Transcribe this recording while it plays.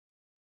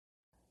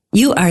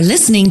You are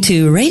listening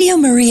to Radio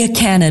Maria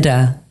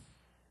Canada.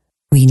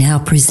 We now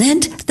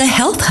present the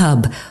Health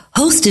Hub,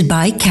 hosted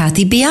by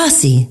Kathy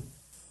Biasi.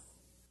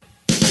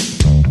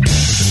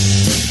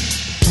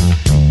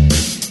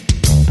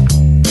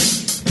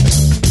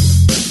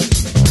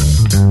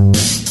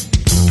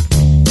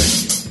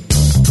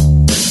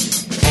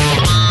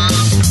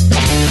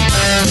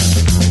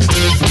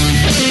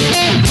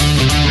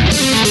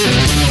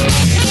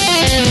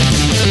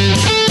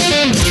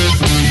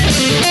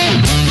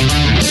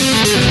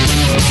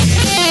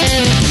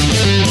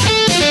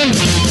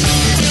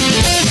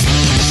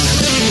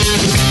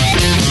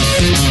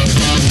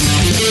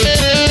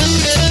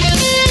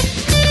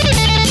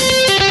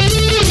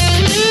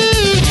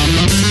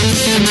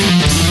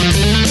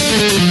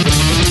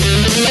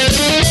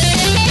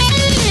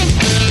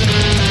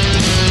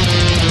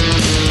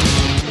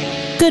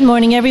 Good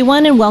morning,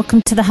 everyone, and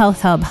welcome to the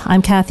Health Hub.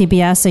 I'm Kathy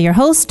Biasi, your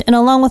host, and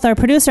along with our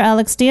producer,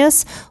 Alex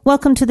Diaz,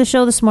 welcome to the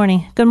show this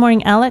morning. Good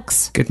morning,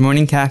 Alex. Good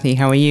morning, Kathy.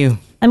 How are you?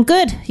 I'm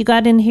good. You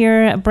got in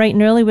here bright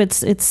and early.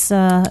 It's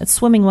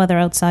swimming weather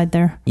outside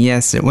there.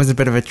 Yes, it was a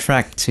bit of a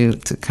trek to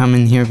come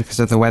in here because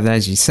of the weather,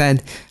 as you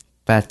said,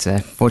 but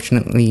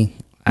fortunately,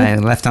 I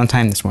left on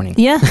time this morning.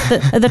 Yeah,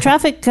 the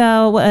traffic,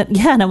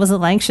 and I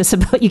wasn't anxious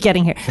about you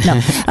getting here. No,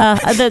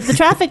 the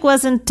traffic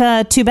wasn't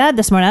too bad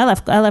this morning. I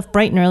left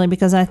bright and early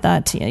because I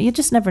thought, you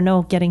just never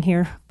know getting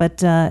here.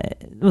 But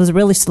it was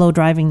really slow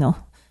driving, though.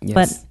 Yes.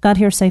 But got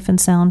here safe and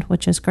sound,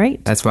 which is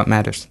great. That's what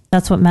matters.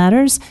 That's what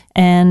matters.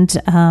 And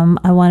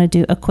I want to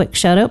do a quick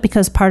shout out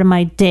because part of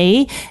my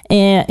day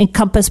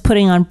encompassed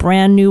putting on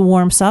brand new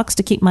warm socks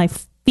to keep my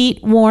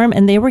feet warm,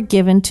 and they were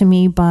given to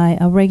me by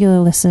a regular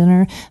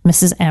listener,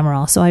 Mrs.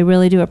 Amaral. So I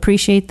really do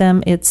appreciate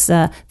them. It's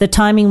the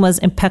timing was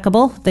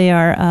impeccable. They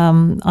are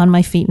on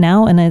my feet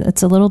now, and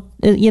it's a little,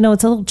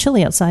 it's a little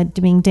chilly outside,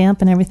 being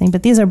damp and everything.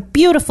 But these are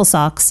beautiful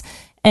socks,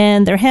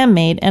 and they're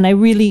handmade, and I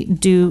really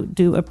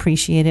do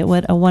appreciate it.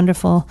 What a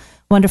wonderful,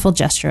 wonderful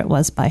gesture it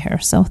was by her.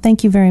 So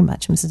thank you very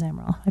much, Mrs.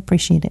 Amaral. I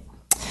appreciate it.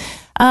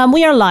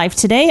 We are live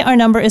today. Our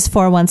number is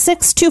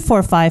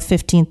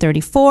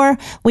 416-245-1534.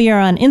 We are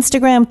on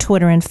Instagram,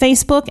 Twitter, and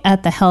Facebook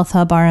at the Health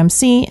Hub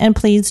RMC. And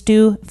please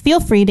do feel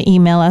free to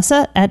email us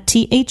at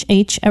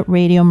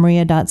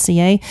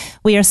thh@radiomaria.ca.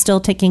 We are still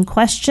taking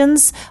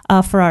questions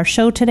for our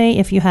show today.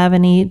 If you have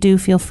any, do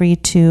feel free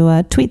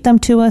to tweet them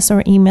to us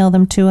or email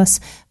them to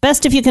us.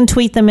 Best if you can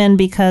tweet them in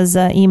because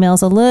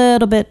email's a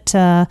little bit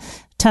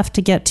tough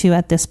to get to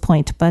at this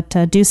point, but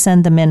do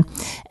send them in.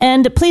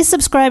 And please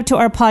subscribe to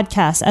our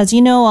podcast. As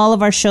you know, all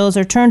of our shows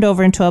are turned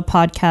over into a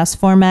podcast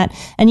format,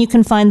 and you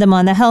can find them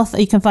on the Health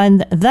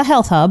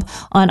Hub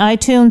on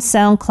iTunes,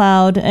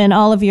 SoundCloud, and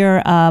all of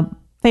your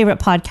favorite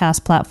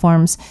podcast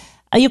platforms.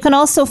 You can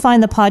also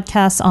find the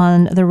podcast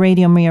on the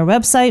Radio Maria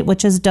website,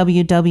 which is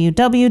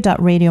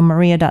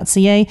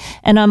www.radiomaria.ca,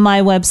 and on my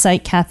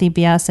website,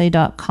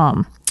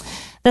 kathybiasi.com.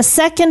 The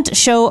second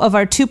show of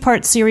our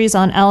two-part series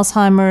on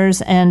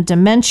Alzheimer's and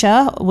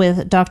dementia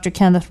with Dr.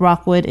 Kenneth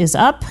Rockwood is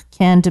up.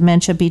 Can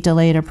dementia be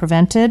delayed or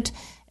prevented?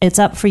 It's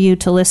up for you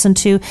to listen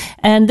to.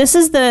 And this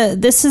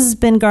has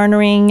been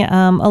garnering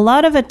a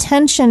lot of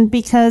attention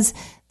because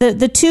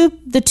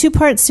the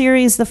two-part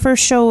series, the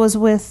first show was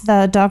with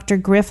Dr.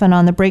 Griffin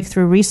on the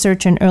breakthrough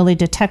research and early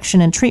detection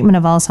and treatment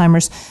of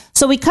Alzheimer's.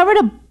 So we covered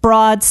a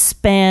broad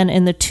span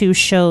in the two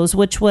shows,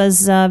 which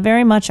was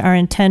very much our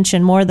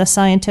intention, more the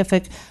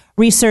scientific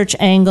research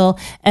angle,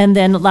 and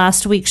then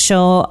last week's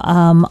show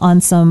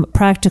on some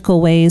practical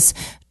ways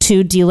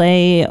to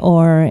delay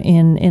or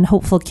in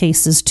hopeful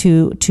cases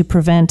to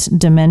prevent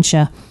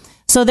dementia.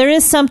 So there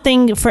is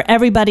something for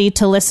everybody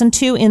to listen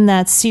to in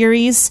that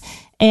series,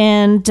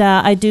 and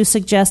I do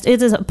suggest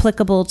it is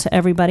applicable to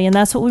everybody, and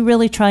that's what we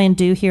really try and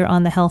do here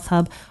on the Health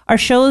Hub. Our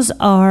shows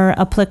are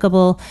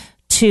applicable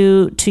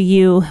to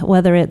you,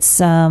 whether it's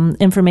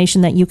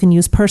information that you can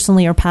use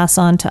personally or pass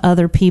on to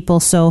other people.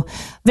 So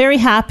very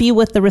happy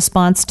with the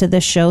response to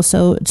this show.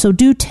 So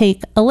do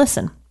take a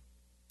listen.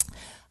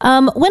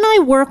 When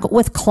I work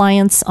with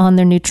clients on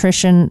their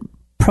nutrition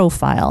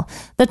profile,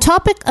 the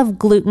topic of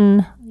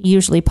gluten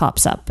usually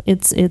pops up.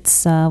 It's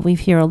we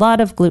hear a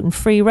lot of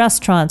gluten-free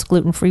restaurants,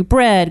 gluten-free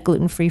bread,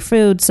 gluten-free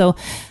food. So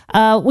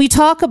we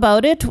talk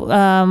about it.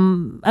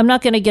 I'm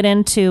not going to get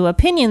into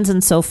opinions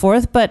and so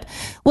forth, but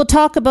we'll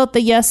talk about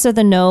the yes or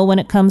the no when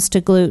it comes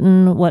to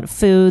gluten, what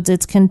foods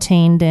it's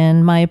contained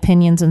in, my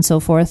opinions and so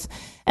forth.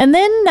 And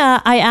then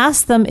I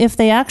ask them if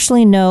they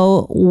actually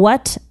know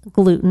what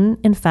gluten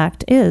in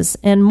fact is.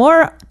 And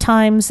more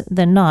times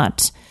than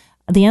not,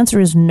 the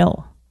answer is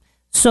no.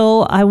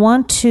 So I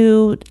want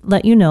to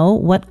let you know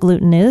what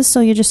gluten is, so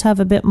you just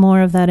have a bit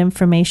more of that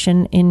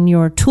information in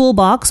your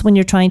toolbox when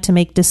you're trying to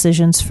make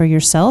decisions for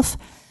yourself.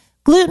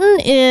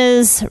 Gluten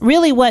is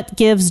really what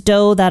gives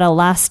dough that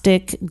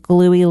elastic,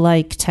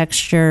 gluey-like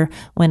texture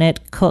when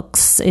it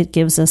cooks. It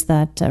gives us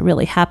that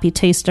really happy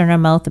taste in our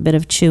mouth, a bit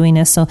of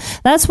chewiness. So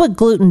that's what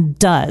gluten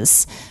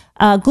does.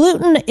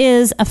 Gluten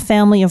is a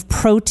family of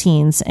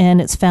proteins, and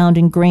it's found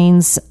in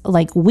grains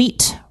like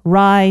wheat,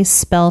 rye,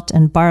 spelt,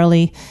 and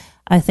barley.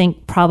 I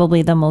think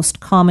probably the most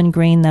common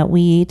grain that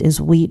we eat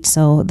is wheat.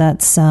 So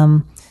that's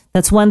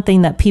one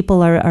thing that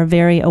people are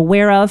very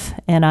aware of.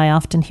 And I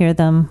often hear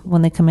them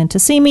when they come in to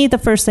see me. The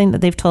first thing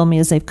that they've told me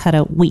is they've cut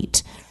out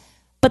wheat.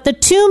 But the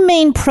two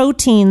main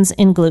proteins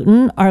in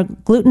gluten are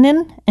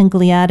glutenin and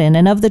gliadin.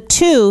 And of the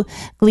two,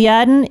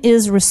 gliadin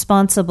is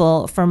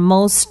responsible for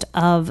most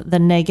of the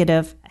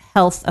negative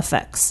health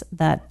effects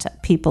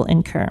that people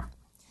incur.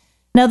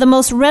 Now, the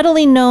most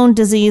readily known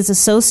disease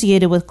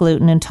associated with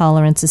gluten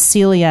intolerance is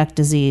celiac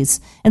disease.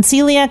 And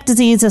celiac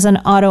disease is an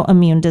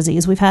autoimmune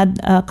disease. We've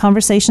had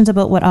conversations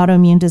about what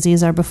autoimmune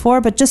disease are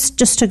before, but just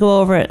to go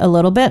over it a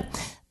little bit.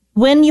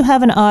 When you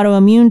have an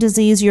autoimmune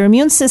disease, your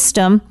immune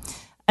system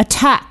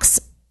attacks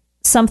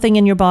something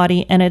in your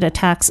body and it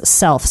attacks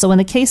self. So in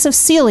the case of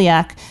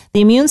celiac,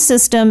 the immune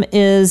system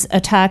is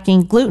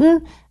attacking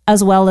gluten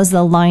as well as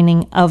the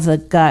lining of the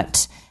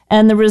gut.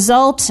 And the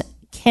result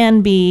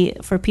can be,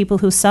 for people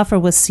who suffer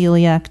with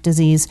celiac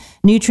disease,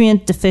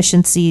 nutrient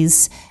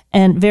deficiencies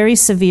and very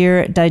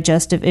severe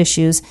digestive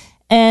issues.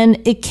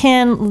 And it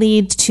can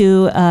lead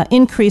to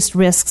increased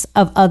risks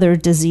of other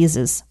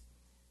diseases.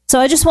 So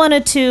I just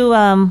wanted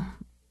to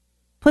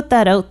put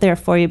that out there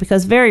for you,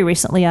 because very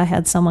recently I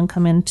had someone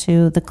come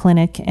into the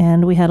clinic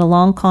and we had a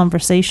long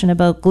conversation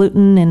about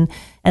gluten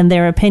and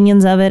their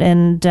opinions of it.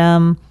 And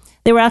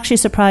they were actually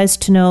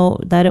surprised to know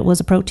that it was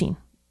a protein.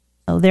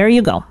 So there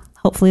you go.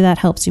 Hopefully that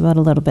helps you out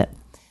a little bit.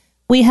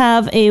 We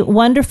have a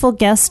wonderful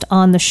guest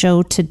on the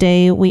show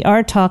today. We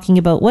are talking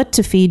about what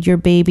to feed your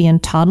baby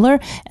and toddler,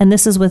 and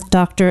this is with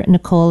Dr.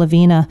 Nicole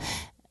Avena.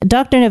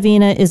 Dr.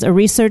 Avena is a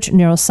research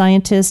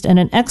neuroscientist and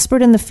an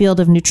expert in the field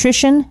of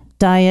nutrition,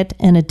 diet,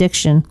 and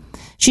addiction.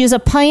 She is a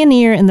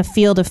pioneer in the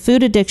field of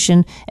food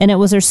addiction, and it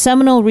was her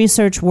seminal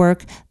research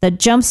work that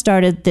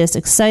jump-started this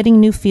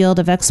exciting new field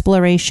of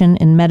exploration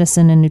in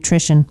medicine and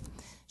nutrition.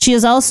 She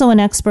is also an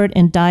expert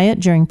in diet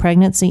during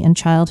pregnancy and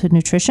childhood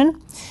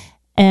nutrition.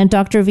 And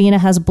Dr. Avena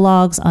has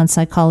blogs on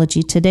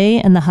Psychology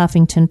Today and the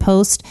Huffington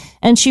Post,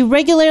 and she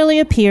regularly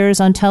appears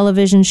on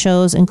television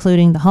shows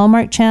including the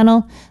Hallmark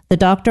Channel, The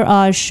Dr.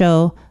 Oz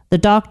Show, The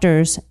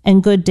Doctors,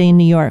 and Good Day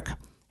New York.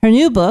 Her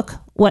new book,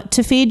 What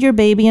to Feed Your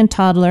Baby and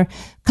Toddler,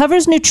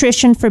 covers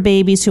nutrition for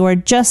babies who are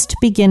just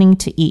beginning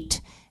to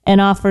eat and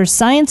offers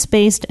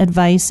science-based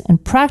advice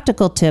and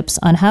practical tips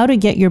on how to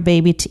get your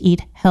baby to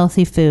eat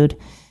healthy food.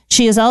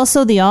 She is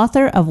also the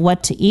author of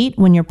What to Eat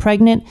When You're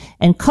Pregnant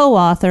and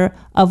co-author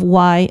of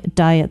Why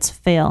Diets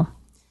Fail.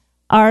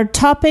 Our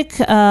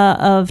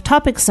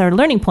our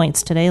learning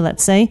points today,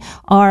 let's say,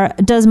 are: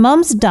 does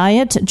mom's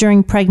diet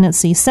during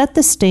pregnancy set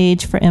the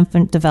stage for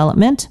infant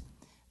development?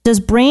 Does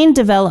brain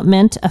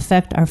development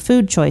affect our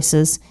food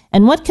choices?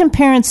 And what can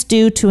parents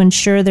do to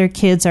ensure their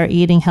kids are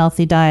eating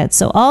healthy diets?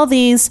 So all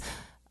these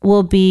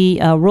will be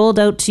rolled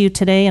out to you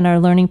today in our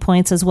learning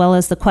points, as well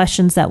as the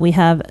questions that we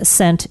have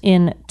sent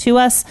in to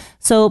us.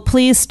 So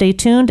please stay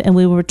tuned, and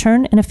we will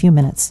return in a few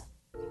minutes.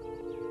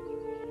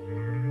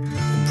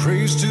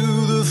 Praise to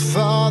the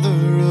Father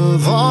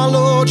of our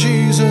Lord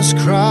Jesus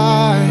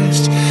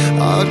Christ,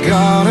 our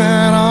God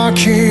and our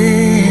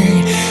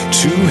King.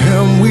 To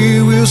him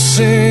we will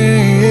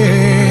sing.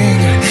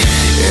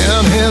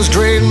 In his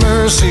great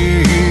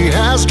mercy he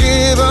has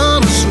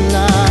given us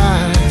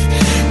life.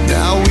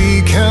 Now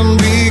we can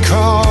be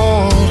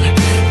called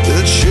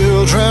the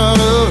children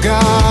of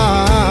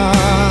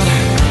God.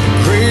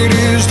 Great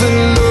is the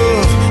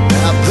love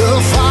that the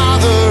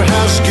Father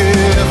has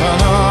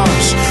given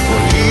us. For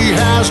he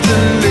has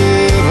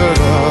delivered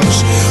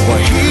us. For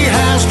he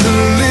has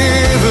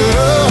delivered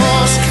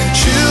us.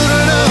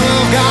 Children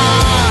of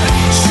God,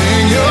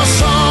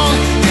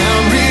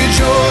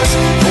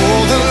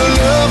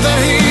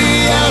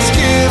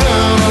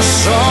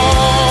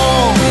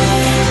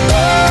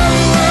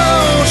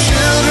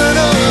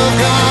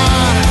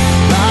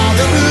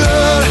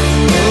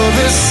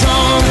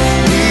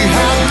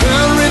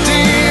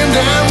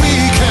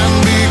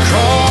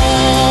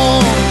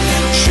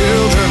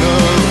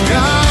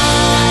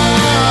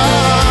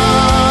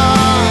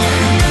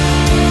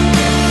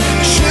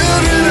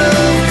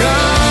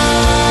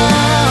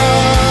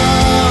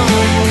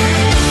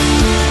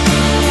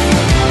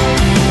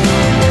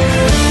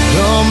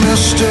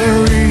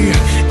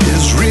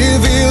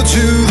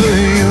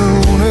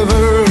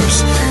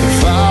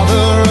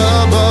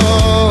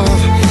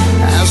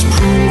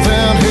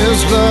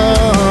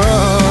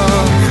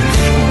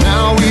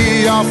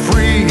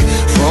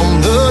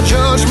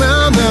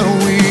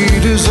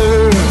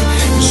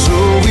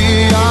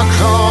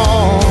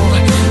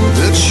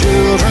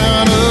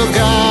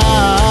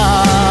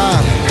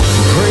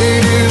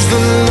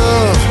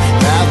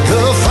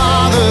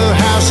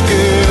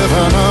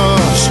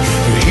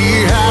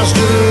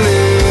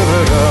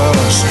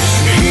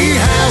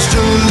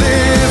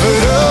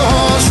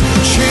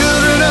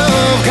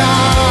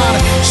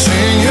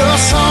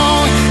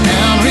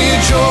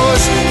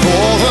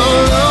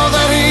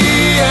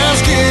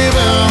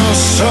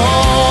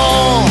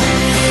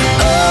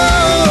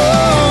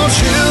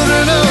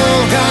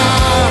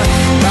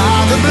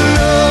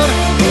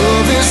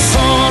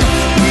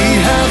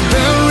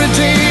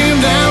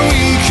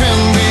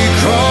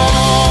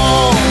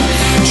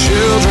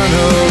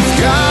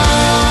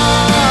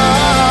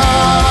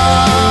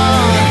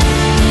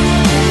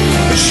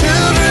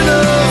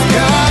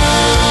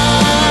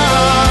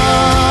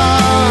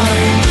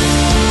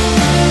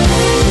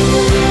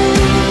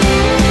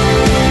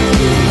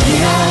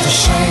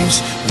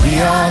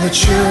 are the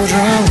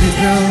children, we've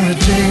been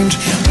redeemed,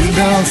 we've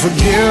been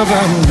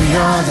forgiven. We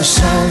are the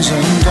sons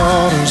and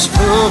daughters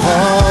of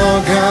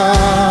our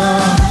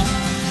God.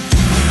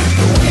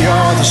 We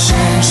are the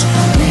saints,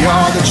 we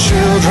are the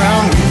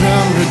children, we've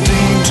been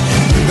redeemed,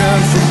 we've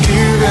been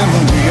forgiven.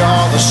 We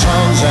are the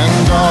sons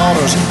and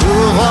daughters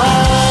of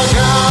our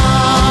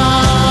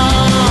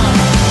God.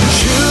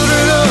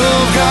 Children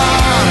of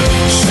God,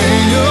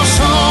 sing your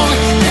song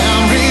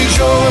and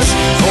rejoice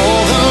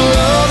for the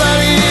love that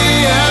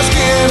He has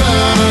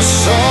given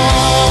us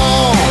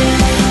all.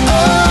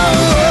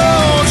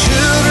 Oh,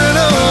 children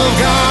of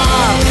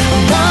God,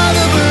 by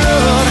the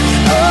blood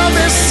of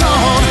His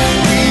Son,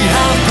 we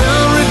have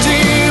been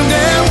redeemed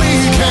and we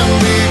can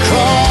be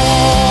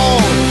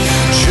called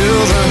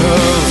children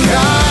of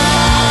God.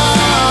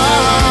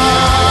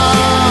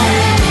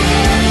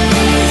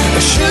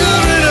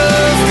 Children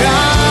of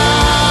God.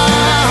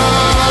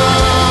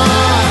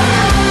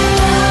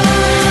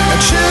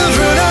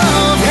 Children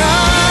of God.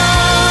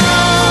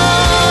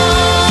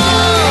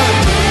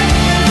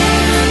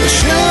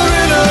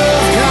 Children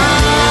of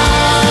God.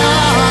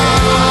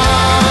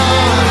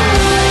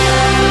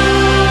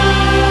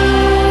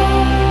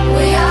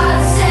 We are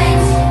the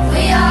saints,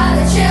 we are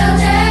the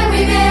children,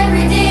 we've been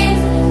redeemed,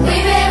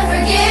 we've been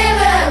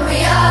forgiven.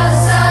 We are the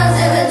sons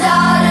and the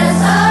daughters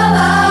of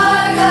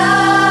our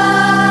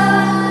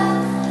God.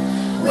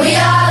 We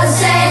are the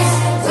saints,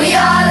 we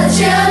are the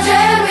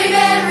children, we've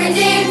been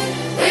redeemed,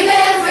 we've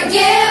been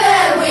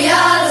forgiven. We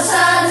are the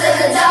sons and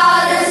the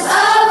daughters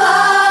of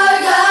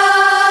our God.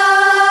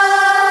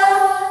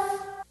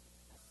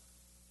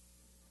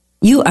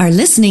 You are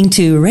listening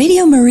to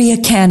Radio Maria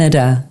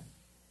Canada.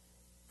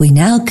 We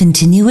now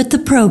continue with the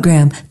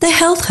program, The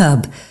Health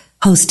Hub,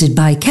 hosted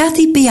by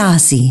Kathy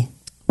Biasi.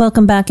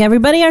 Welcome back,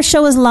 everybody. Our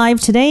show is live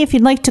today. If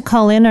you'd like to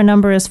call in, our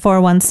number is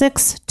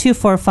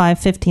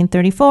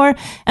 416-245-1534.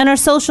 And our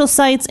social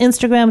sites,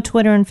 Instagram,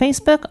 Twitter, and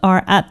Facebook,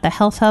 are at The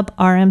Health Hub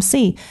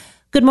RMC.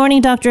 Good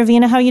morning, Dr.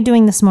 Avina. How are you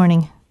doing this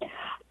morning?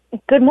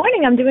 Good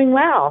morning. I'm doing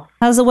well.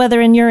 How's the weather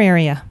in your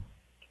area?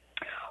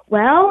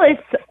 Well,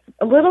 it's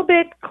a little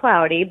bit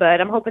cloudy, but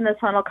I'm hoping the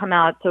sun will come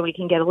out so we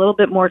can get a little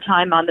bit more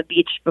time on the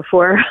beach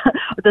before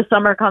the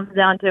summer comes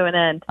down to an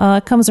end.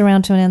 It comes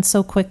around to an end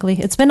so quickly.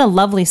 It's been a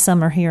lovely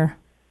summer here.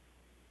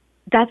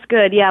 That's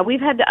good. Yeah,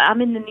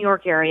 I'm in the New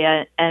York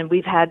area, and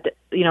we've had,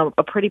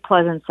 a pretty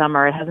pleasant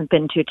summer. It hasn't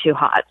been too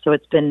hot, so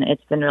it's been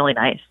really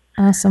nice.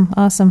 Awesome.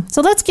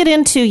 So let's get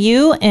into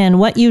you and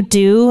what you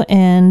do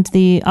and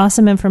the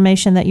awesome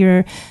information that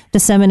you're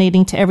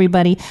disseminating to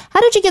everybody.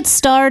 How did you get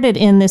started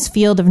in this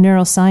field of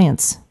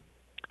neuroscience?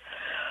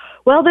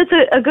 Well, that's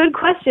a good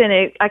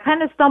question. I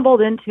kind of stumbled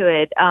into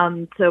it.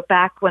 So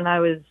back when I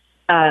was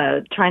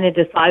trying to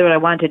decide what I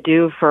wanted to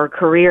do for a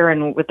career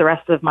and with the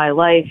rest of my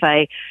life,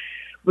 I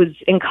was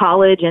in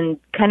college and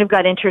kind of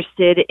got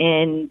interested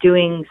in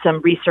doing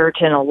some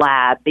research in a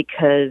lab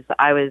because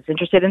I was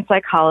interested in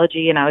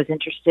psychology and I was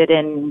interested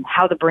in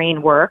how the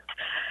brain worked.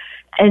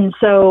 And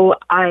so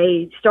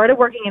I started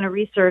working in a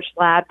research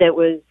lab that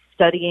was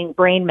studying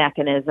brain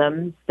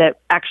mechanisms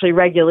that actually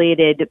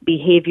regulated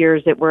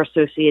behaviors that were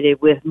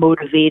associated with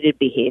motivated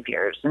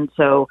behaviors. And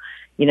so,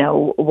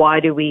 why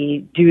do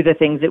we do the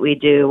things that we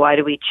do? Why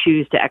do we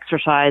choose to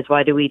exercise?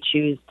 Why do we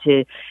choose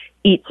to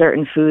eat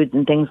certain foods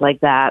and things like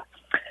that?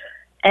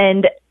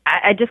 And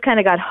I just kind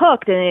of got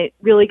hooked, and it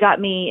really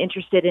got me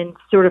interested in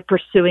sort of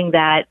pursuing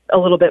that a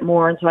little bit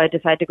more. And so I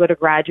decided to go to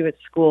graduate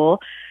school.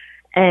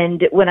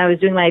 And when I was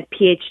doing my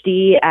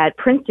PhD at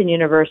Princeton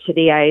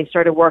University, I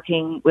started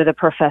working with a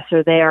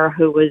professor there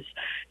who was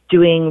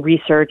doing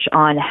research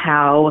on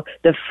how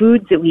the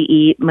foods that we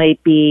eat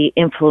might be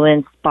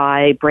influenced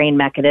by brain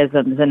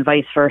mechanisms and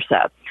vice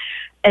versa.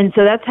 And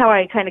so that's how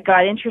I kind of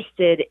got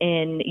interested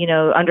in,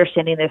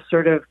 understanding this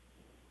sort of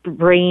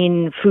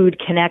brain-food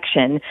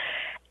connection.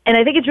 And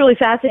I think it's really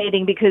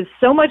fascinating because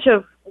so much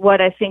of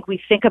what I think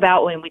we think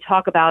about when we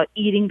talk about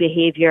eating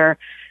behavior,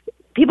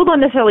 people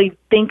don't necessarily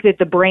think that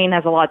the brain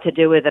has a lot to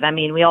do with it. I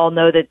mean, we all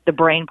know that the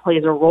brain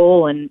plays a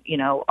role in,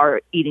 our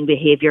eating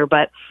behavior,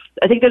 but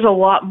I think there's a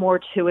lot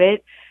more to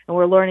it, and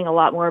we're learning a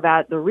lot more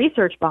about the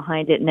research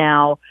behind it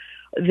now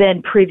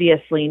than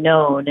previously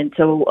known. And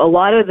so a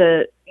lot of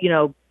the,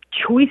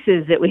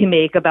 choices that we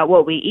make about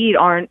what we eat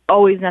aren't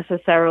always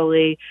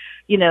necessarily,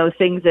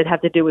 things that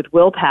have to do with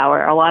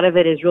willpower. A lot of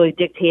it is really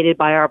dictated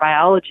by our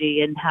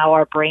biology and how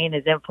our brain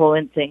is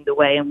influencing the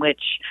way in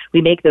which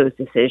we make those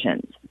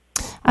decisions.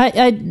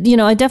 I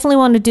definitely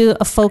want to do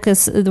a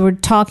focus. We're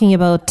talking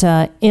about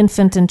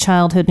infant and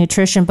childhood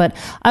nutrition, but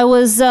I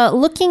was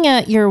looking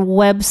at your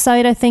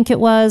website, I think it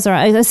was, or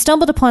I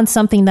stumbled upon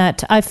something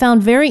that I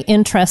found very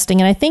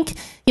interesting. And I think,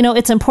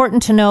 it's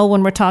important to know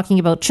when we're talking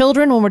about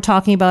children, when we're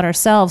talking about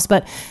ourselves.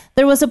 But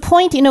there was a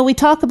point, we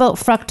talk about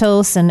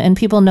fructose and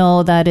people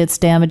know that it's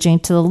damaging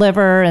to the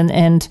liver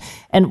and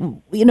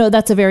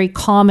that's a very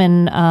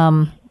common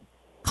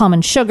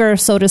sugar,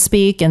 so to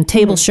speak, and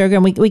table sugar.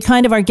 And we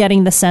kind of are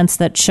getting the sense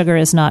that sugar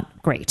is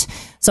not great.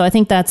 So I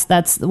think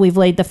that's we've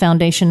laid the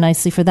foundation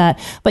nicely for that.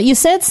 But you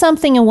said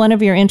something in one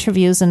of your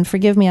interviews, and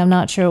forgive me, I'm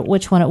not sure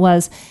which one it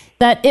was,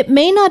 that it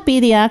may not be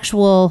the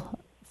actual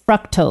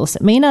fructose,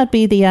 it may not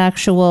be the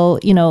actual,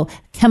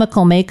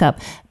 chemical makeup,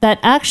 that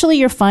actually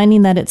you're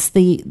finding that it's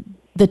the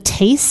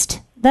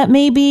taste that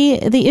may be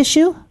the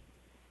issue?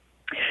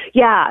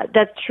 Yeah,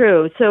 that's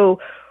true. So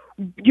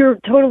you're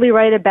totally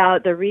right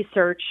about the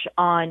research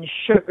on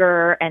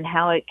sugar and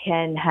how it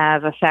can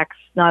have effects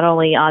not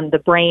only on the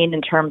brain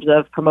in terms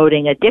of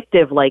promoting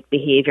addictive-like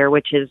behavior,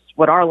 which is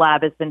what our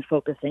lab has been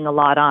focusing a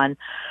lot on,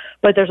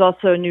 but there's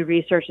also new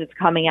research that's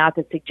coming out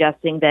that's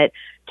suggesting that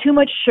too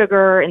much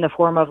sugar in the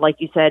form of, like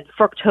you said,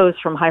 fructose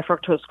from high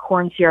fructose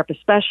corn syrup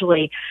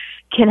especially,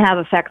 can have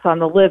effects on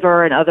the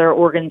liver and other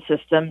organ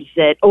systems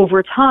that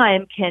over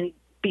time can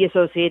be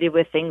associated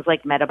with things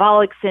like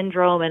metabolic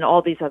syndrome and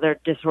all these other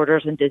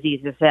disorders and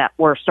diseases that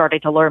we're starting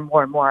to learn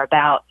more and more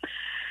about.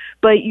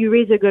 But you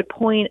raise a good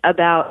point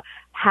about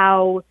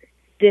how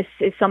this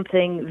is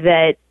something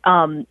that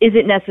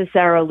isn't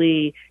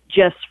necessarily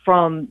just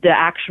from the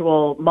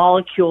actual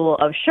molecule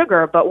of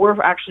sugar, but we're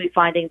actually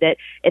finding that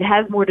it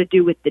has more to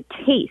do with the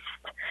taste.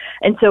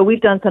 And so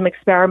we've done some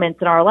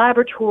experiments in our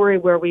laboratory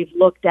where we've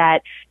looked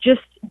at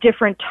just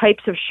different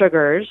types of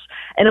sugars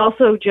and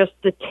also just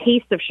the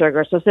taste of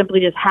sugar. So simply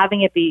just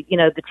having it be,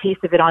 the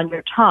taste of it on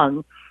your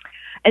tongue.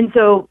 And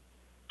so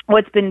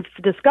what's been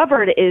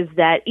discovered is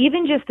that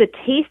even just the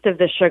taste of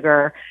the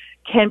sugar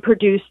can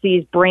produce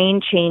these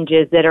brain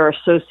changes that are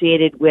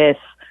associated with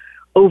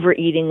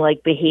overeating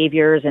like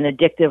behaviors and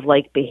addictive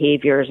like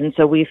behaviors. And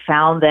so we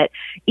found that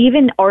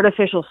even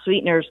artificial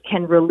sweeteners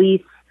can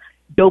release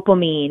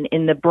dopamine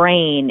in the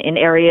brain in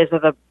areas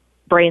of the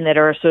brain that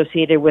are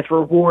associated with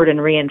reward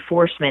and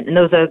reinforcement. And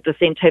those are the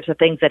same types of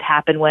things that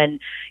happen when,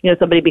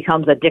 somebody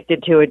becomes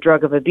addicted to a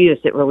drug of abuse.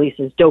 It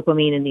releases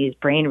dopamine in these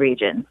brain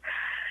regions.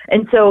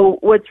 And so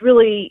what's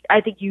really, I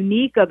think,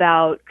 unique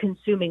about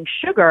consuming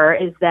sugar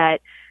is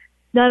that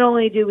not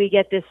only do we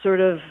get this sort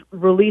of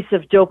release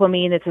of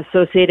dopamine that's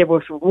associated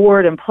with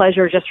reward and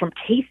pleasure just from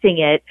tasting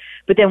it,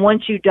 but then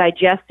once you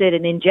digest it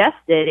and ingest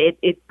it,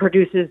 it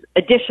produces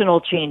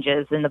additional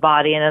changes in the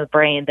body and in the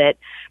brain that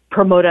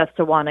promote us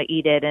to want to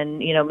eat it and,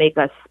 make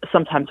us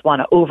sometimes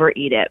want to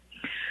overeat it.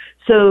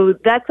 So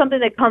that's something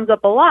that comes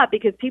up a lot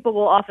because people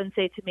will often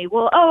say to me,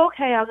 well,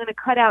 okay, I'm going to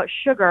cut out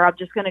sugar. I'm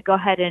just going to go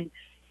ahead and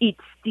eat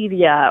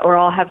stevia, or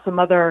I'll have some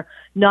other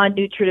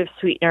non-nutritive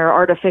sweetener,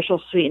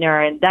 artificial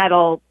sweetener, and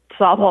that'll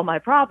solve all my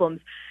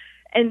problems.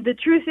 And the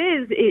truth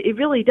is, it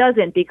really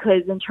doesn't,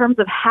 because in terms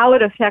of how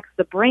it affects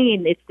the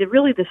brain, it's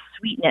really the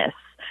sweetness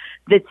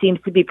that seems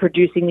to be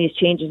producing these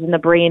changes in the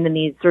brain and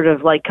these sort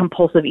of like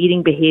compulsive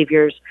eating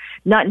behaviors,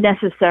 not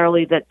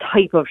necessarily the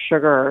type of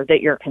sugar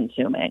that you're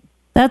consuming.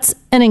 That's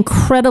an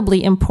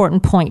incredibly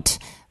important point,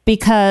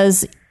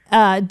 because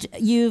I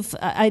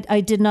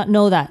did not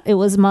know that. It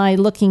was my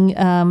looking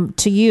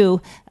to you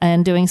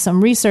and doing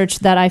some research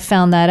that I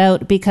found that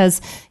out,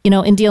 because,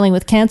 in dealing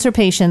with cancer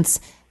patients,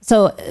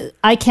 so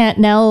I can't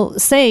now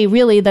say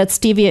really that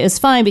stevia is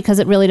fine because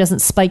it really doesn't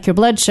spike your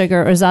blood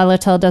sugar, or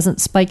xylitol doesn't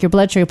spike your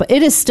blood sugar, but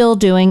it is still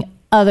doing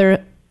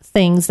other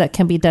things that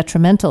can be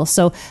detrimental.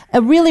 So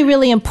a really,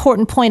 really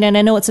important point, and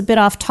I know it's a bit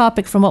off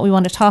topic from what we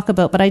want to talk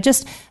about, but I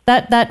just,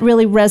 that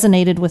really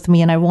resonated with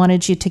me, and I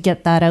wanted you to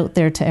get that out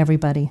there to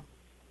everybody.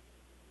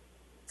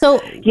 So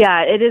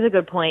yeah, it is a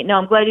good point. No,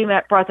 I'm glad you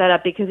brought that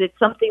up, because it's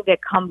something that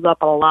comes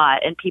up a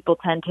lot, and people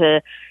tend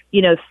to,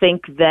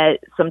 think that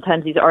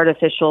sometimes these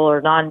artificial or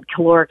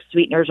non-caloric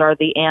sweeteners are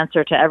the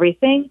answer to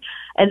everything.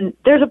 And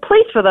there's a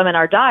place for them in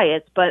our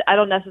diets, but I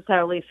don't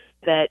necessarily think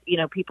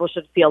that, people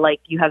should feel like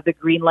you have the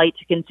green light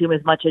to consume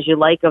as much as you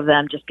like of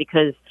them just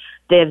because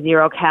they have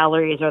 0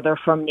 calories or they're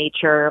from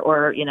nature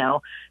or,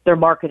 they're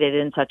marketed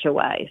in such a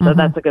way. So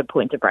that's a good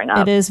point to bring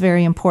up. It is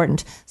very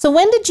important. So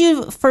when did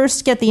you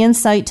first get the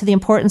insight to the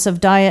importance of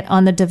diet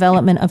on the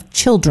development of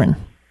children?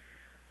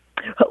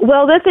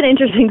 Well, that's an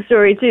interesting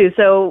story, too.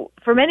 So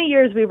for many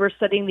years, we were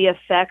studying the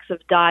effects of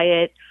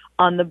diet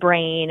on the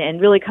brain and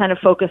really kind of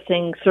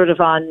focusing sort of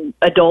on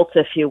adults,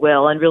 if you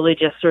will, and really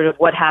just sort of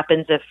what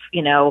happens if,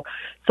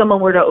 someone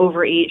were to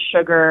overeat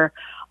sugar,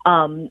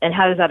 and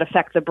how does that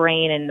affect the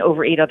brain, and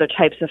overeat other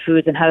types of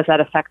foods, and how does that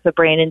affect the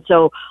brain. And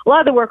so a lot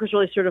of the work was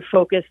really sort of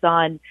focused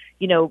on,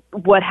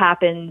 what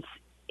happens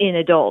in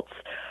adults.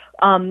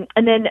 And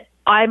then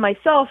I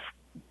myself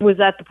was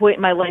at the point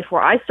in my life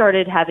where I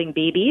started having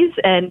babies,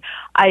 and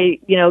I,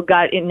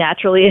 got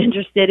naturally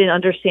interested in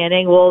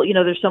understanding, well,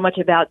 there's so much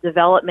about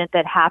development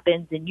that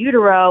happens in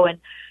utero, and,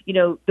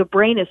 the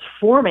brain is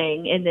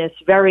forming in this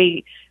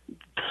very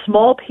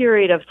small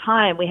period of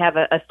time. We have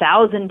a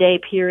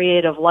 1,000-day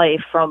period of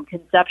life from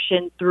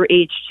conception through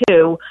age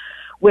 2,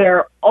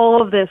 where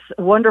all of this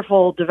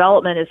wonderful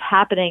development is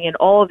happening, and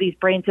all of these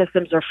brain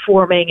systems are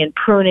forming and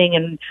pruning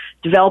and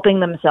developing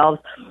themselves.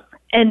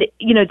 And,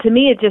 to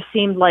me, it just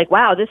seemed like,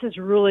 wow, this is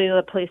really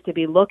the place to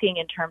be looking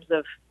in terms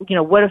of,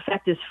 what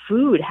effect does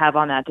food have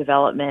on that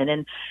development?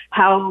 And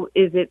how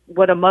is it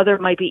what a mother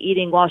might be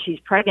eating while she's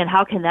pregnant?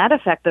 How can that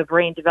affect the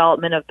brain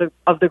development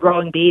of the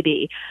growing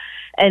baby?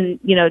 And,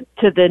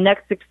 to the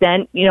next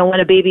extent, when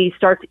a baby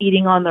starts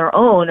eating on their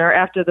own or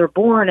after they're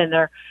born and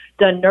they're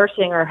done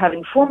nursing or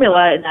having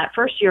formula in that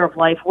first year of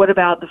life, what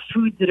about the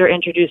foods that are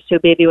introduced to a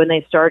baby when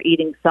they start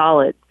eating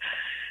solids?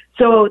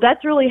 So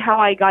that's really how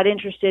I got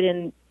interested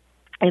in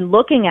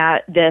looking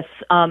at this.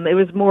 It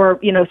was more,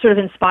 sort of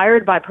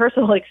inspired by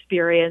personal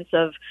experience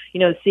of,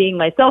 seeing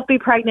myself be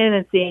pregnant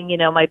and seeing,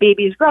 my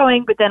baby's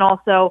growing, but then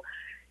also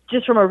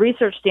just from a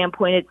research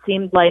standpoint, it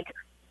seemed like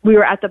we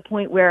were at the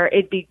point where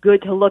it'd be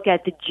good to look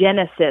at the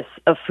genesis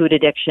of food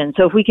addiction.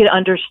 So if we could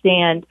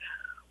understand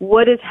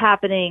what is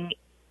happening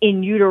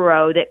in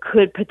utero that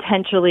could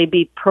potentially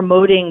be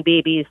promoting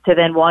babies to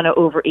then want to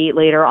overeat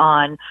later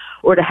on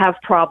or to have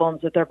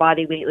problems with their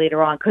body weight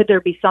later on, could there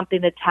be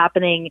something that's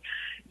happening,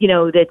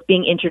 that's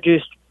being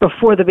introduced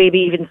before the baby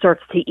even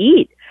starts to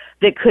eat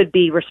that could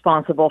be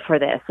responsible for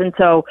this? And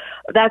so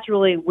that's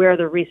really where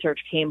the research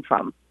came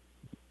from.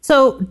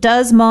 So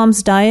does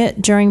mom's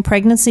diet during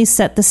pregnancy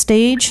set the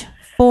stage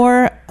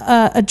for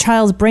a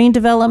child's brain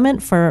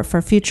development for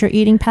future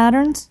eating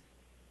patterns?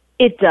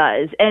 It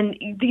does. And,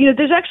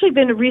 there's actually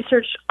been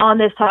research on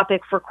this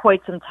topic for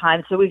quite some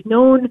time. So we've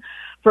known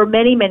for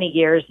many, many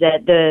years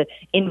that the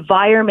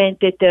environment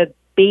that the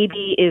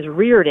baby is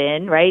reared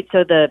in, right,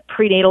 so the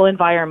prenatal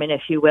environment,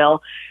 if you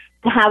will,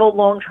 to have a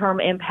long-term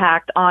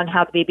impact on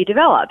how the baby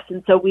develops.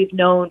 And so we've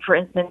known, for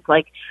instance,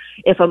 like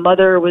if a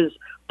mother was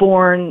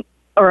born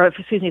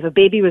if a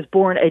baby was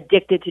born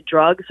addicted to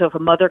drugs, so if a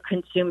mother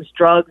consumes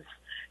drugs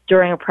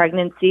during a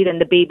pregnancy, then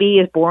the baby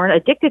is born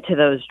addicted to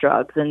those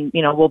drugs and,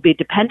 will be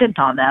dependent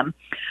on them.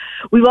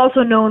 We've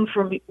also known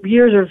from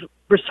years of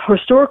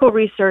historical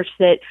research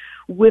that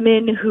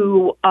women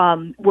who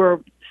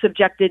were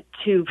subjected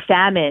to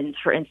famines,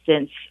 for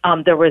instance,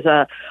 there was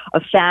a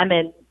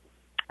famine,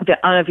 I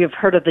don't know if you've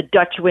heard of the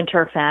Dutch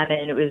winter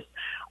famine. It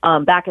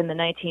was back in the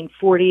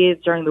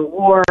 1940s during the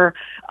war.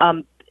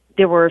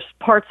 There were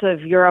parts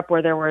of Europe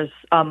where there was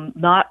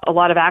not a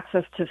lot of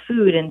access to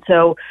food. And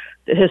so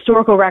the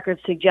historical records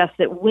suggest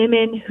that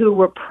women who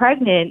were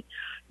pregnant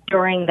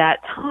during that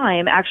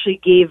time actually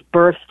gave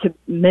birth to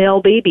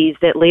male babies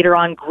that later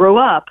on grew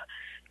up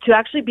to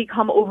actually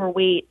become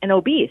overweight and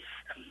obese.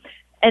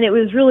 And it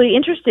was really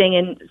interesting,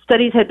 and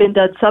studies had been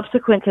done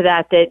subsequent to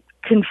that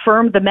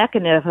confirmed the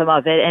mechanism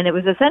of it. And it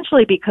was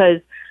essentially because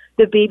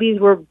the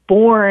babies were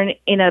born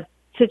in a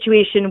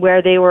situation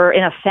where they were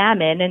in a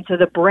famine, and so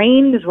the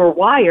brains were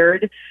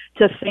wired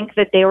to think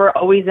that they were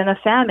always in a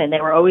famine,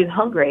 they were always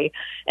hungry,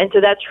 and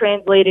so that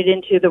translated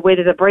into the way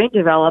that the brain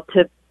developed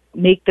to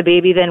make the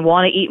baby then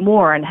want to eat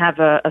more and have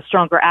a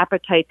stronger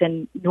appetite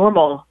than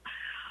normal.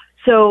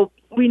 So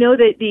we know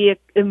that the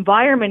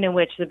environment in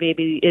which the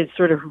baby is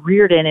sort of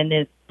reared in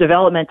this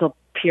developmental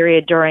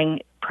period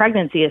during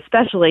pregnancy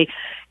especially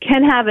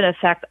can have an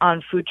effect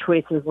on food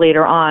choices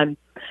later on.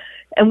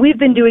 And we've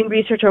been doing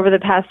research over the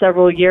past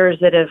several years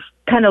that have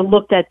kind of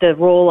looked at the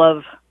role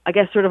of, I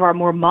guess, sort of our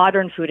more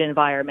modern food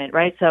environment,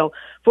 right? So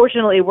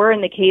fortunately, we're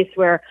in the case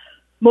where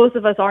most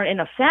of us aren't in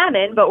a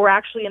famine, but we're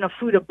actually in a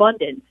food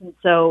abundance. And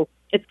so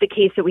it's the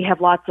case that we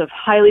have lots of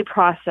highly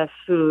processed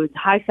foods,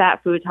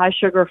 high-fat foods,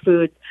 high-sugar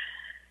foods.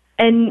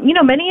 And,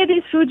 many of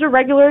these foods are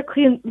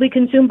regularly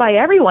consumed by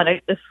everyone,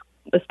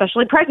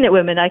 especially pregnant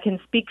women. I can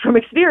speak from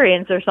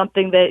experience. Or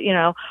something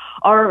that,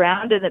 are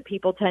around and that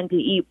people tend to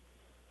eat.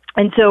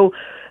 And so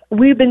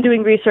we've been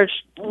doing research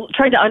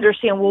trying to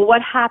understand, well,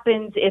 what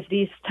happens if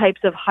these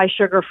types of high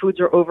sugar foods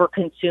are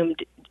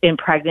overconsumed in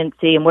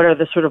pregnancy, and what are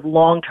the sort of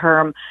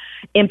long-term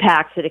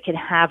impacts that it can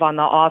have on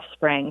the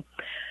offspring?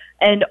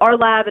 And our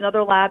lab and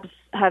other labs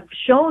have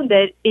shown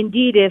that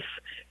indeed if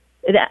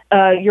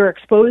you're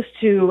exposed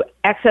to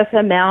excess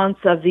amounts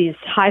of these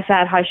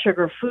high-fat,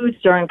 high-sugar foods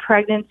during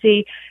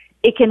pregnancy,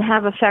 it can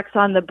have effects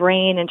on the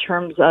brain in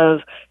terms of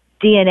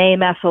DNA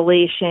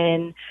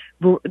methylation,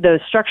 the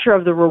structure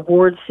of the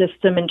reward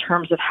system in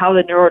terms of how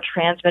the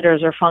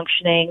neurotransmitters are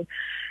functioning.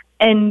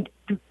 And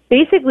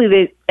basically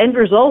the end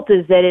result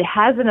is that it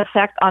has an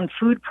effect on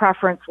food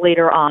preference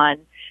later on,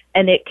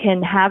 and it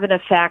can have an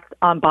effect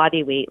on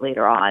body weight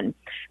later on.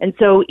 And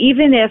so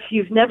even if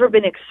you've never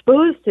been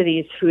exposed to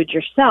these foods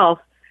yourself,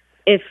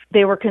 if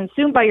they were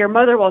consumed by your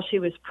mother while she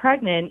was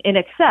pregnant in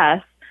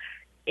excess,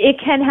 it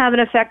can have an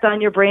effect on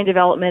your brain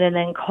development and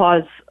then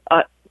cause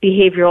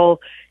behavioral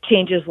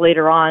changes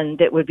later on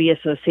that would be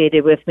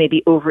associated with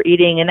maybe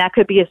overeating, and that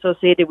could be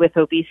associated with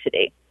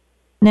obesity.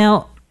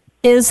 Now,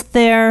 is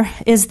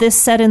this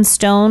set in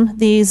stone,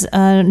 these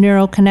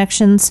neural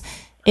connections,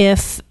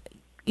 if,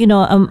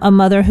 a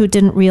mother who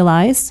didn't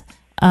realize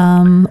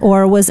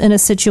or was in a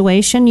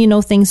situation,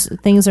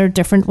 things are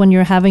different when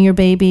you're having your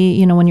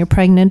baby, when you're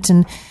pregnant,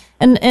 and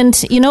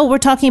we're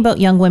talking about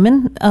young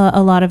women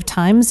a lot of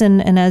times,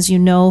 and as you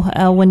know,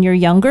 when you're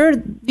younger,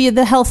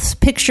 the health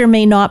picture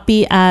may not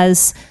be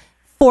as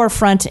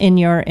forefront in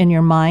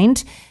your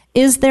mind.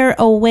 Is there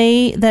a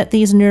way that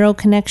these neural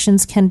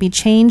connections can be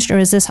changed, or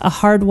is this a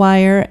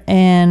hardwire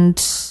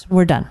and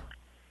we're done?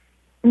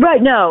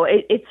 Right. No,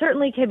 it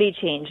certainly can be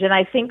changed, and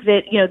I think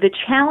that the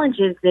challenge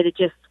is that it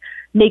just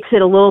makes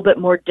it a little bit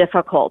more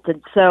difficult.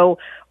 And so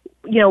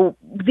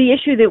the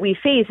issue that we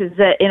face is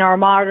that in our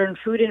modern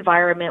food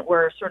environment,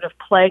 we're sort of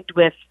plagued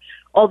with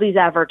all these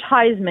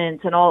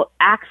advertisements and all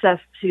access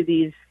to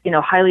these,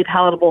 highly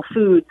palatable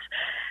foods.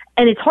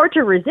 And it's hard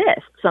to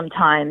resist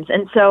sometimes.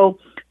 And so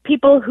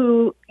people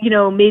who,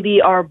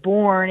 maybe are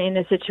born in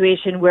a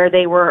situation where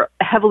they were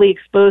heavily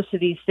exposed to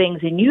these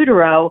things in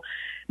utero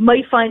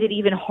might find it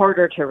even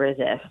harder to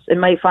resist and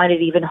might find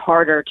it even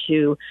harder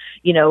to,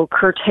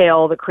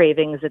 curtail the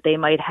cravings that they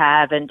might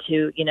have and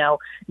to,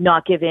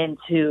 not give in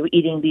to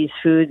eating these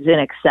foods in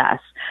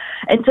excess.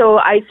 And so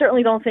I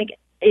certainly don't think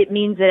it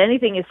means that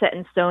anything is set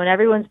in stone.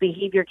 Everyone's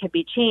behavior can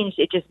be changed.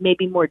 It just may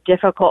be more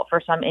difficult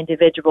for some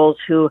individuals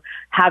who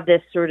have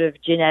this sort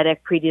of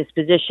genetic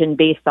predisposition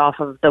based off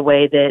of the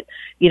way that,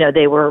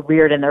 they were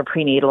reared in their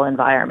prenatal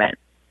environment.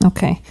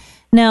 Okay.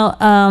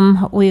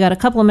 Now, we got a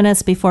couple of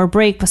minutes before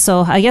break,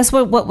 so I guess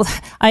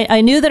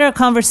I knew that our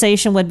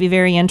conversation would be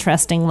very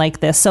interesting like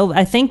this. So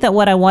I think that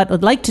what I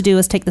would like to do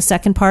is take the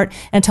second part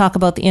and talk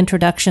about the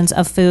introductions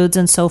of foods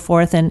and so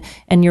forth and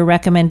your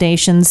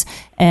recommendations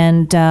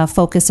and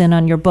focus in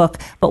on your book.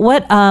 But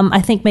what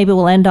I think maybe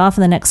we'll end off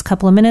in the next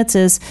couple of minutes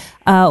is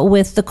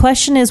with the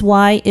question is,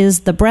 why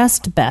is the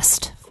breast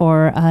best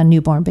for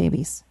newborn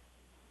babies?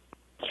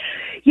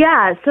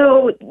 Yeah,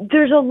 so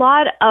there's a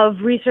lot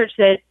of research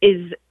that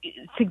is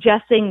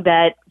suggesting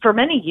that for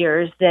many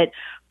years that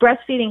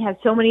breastfeeding has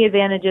so many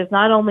advantages,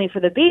 not only for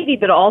the baby,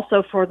 but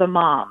also for the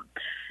mom.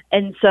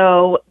 And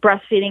so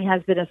breastfeeding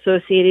has been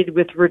associated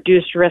with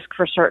reduced risk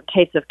for certain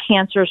types of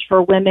cancers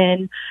for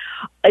women.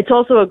 It's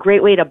also a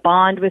great way to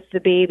bond with the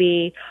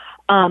baby.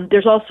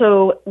 There's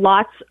also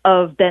lots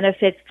of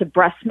benefits to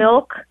breast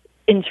milk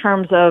in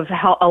terms of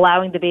how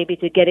allowing the baby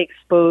to get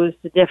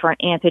exposed to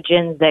different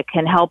antigens that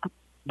can help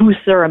boost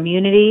their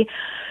immunity.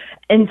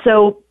 And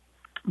so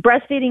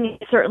breastfeeding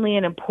is certainly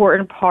an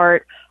important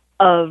part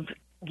of,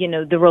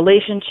 the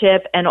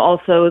relationship and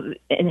also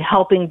in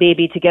helping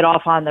baby to get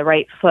off on the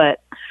right foot.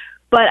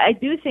 But I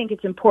do think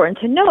it's important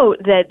to note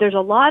that there's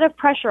a lot of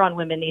pressure on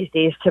women these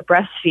days to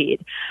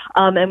breastfeed.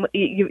 And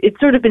it's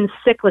sort of been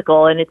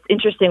cyclical. And it's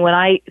interesting when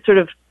I sort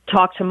of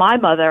talked to my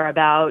mother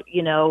about,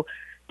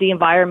 the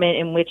environment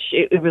in which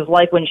it was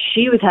like when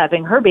she was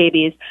having her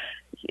babies,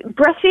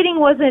 breastfeeding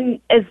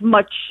wasn't as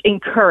much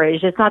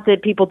encouraged. It's not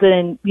that people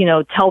didn't,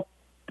 tell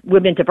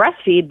women to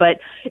breastfeed, but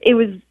it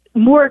was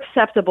more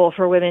acceptable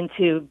for women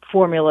to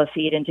formula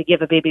feed and to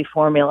give a baby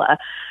formula.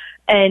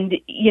 And,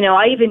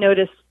 I even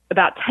noticed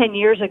about 10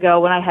 years ago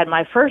when I had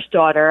my first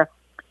daughter,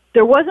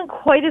 there wasn't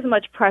quite as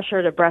much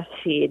pressure to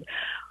breastfeed.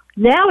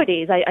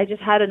 Nowadays, I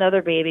just had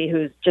another baby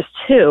who's just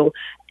 2,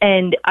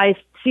 and I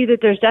see that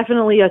there's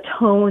definitely a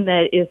tone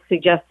that is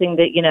suggesting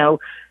that,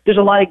 there's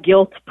a lot of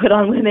guilt put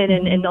on women,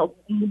 and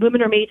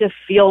women are made to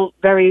feel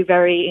very,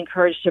 very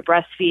encouraged to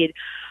breastfeed.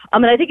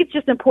 And I think it's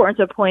just important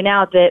to point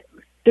out that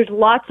there's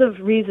lots of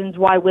reasons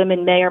why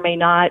women may or may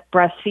not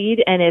breastfeed,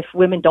 and if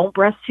women don't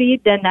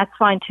breastfeed, then that's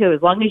fine too.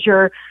 As long as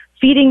you're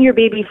feeding your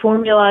baby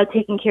formula,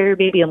 taking care of your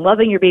baby, and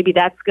loving your baby,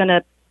 that's going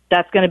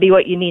to be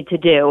what you need to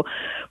do.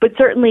 But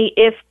certainly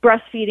if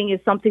breastfeeding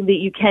is something that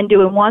you can do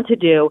and want to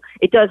do,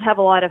 it does have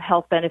a lot of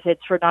health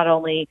benefits for not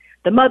only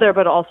the mother,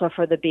 but also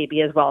for the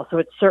baby as well. So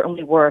it's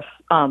certainly worth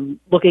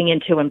looking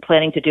into and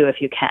planning to do if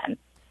you can.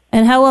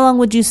 And how long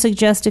would you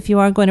suggest, if you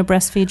are going to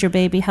breastfeed your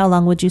baby, how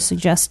long would you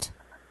suggest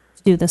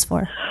to do this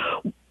for?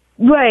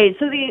 Right.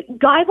 So the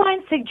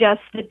guidelines suggest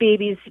that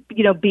babies,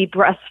 be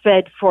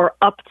breastfed for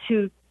up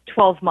to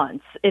 12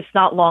 months, if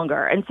not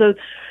longer. And so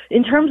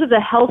in terms of the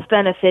health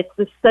benefits,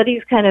 the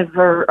studies kind of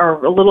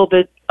are a little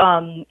bit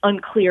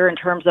unclear in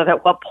terms of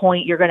at what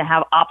point you're going to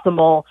have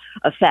optimal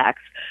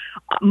effects.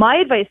 My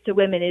advice to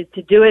women is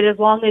to do it as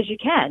long as you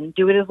can.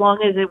 Do it as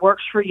long as it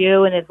works for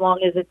you and as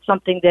long as it's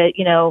something that,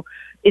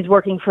 is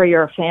working for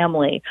your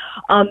family.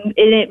 And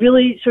it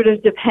really sort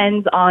of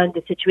depends on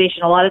the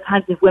situation. A lot of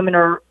times if women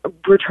are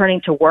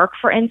returning to work,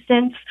 for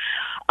instance,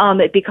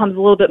 it becomes a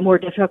little bit more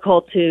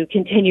difficult to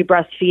continue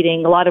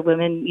breastfeeding. A lot of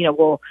women,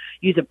 will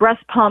use a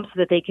breast pump so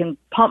that they can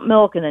pump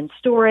milk and then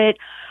store it.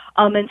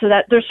 And so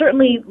that there's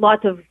certainly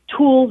lots of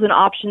tools and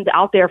options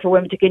out there for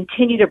women to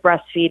continue to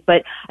breastfeed.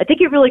 But I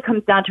think it really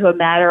comes down to a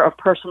matter of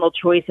personal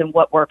choice and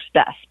what works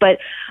best. But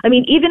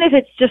even if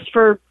it's just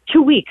for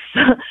 2 weeks,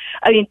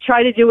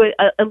 try to do it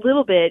a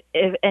little bit.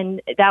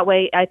 And that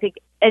way, I think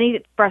any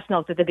breast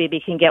milk that the baby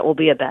can get will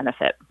be a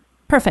benefit.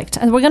 Perfect.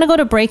 And we're going to go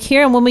to break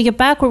here. And when we get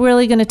back, we're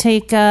really going to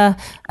take a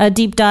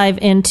deep dive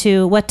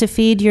into what to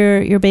feed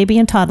your baby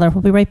and toddler.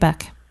 We'll be right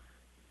back.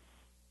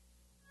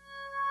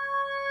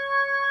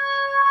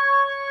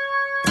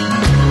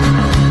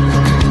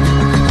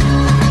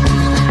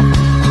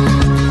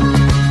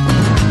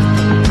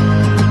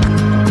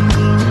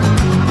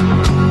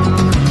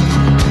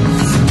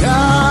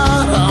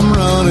 God, I'm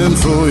running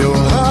for your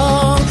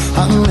heart.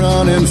 I'm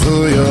running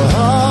for your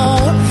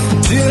heart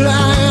till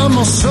I am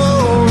a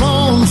soul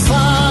on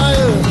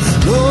fire.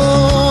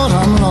 Lord,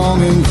 I'm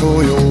longing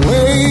for your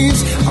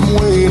ways. I'm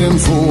waiting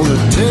for the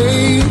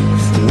day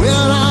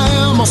when I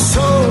am a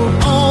soul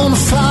on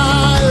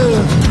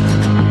fire.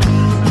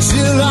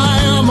 Till I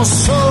am a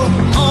soul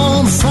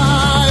on fire.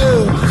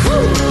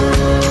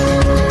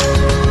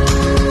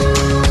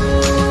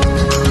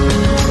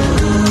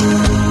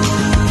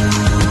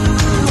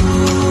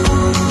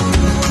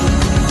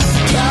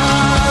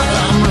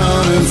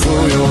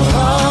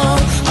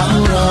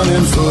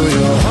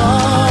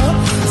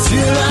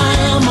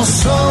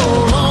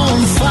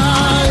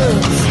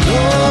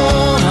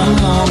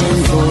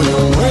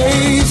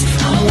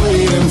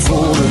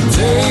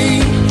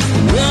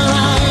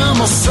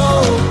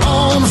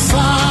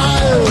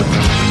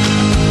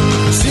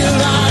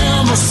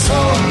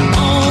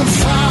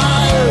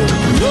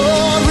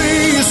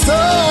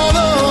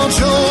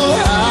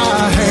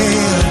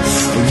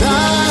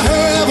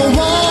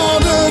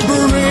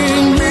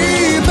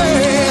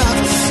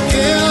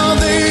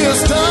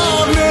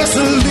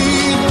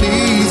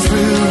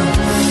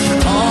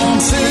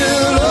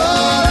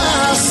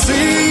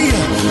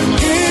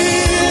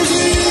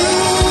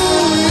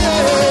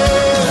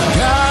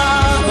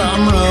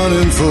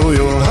 for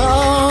your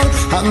heart.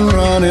 I'm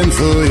running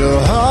for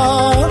your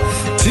heart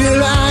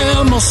till I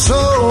am my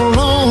soul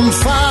on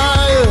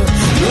fire.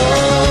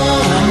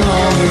 Lord, I'm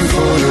longing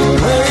for your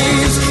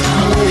ways.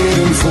 I'm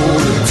waiting for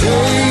the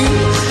day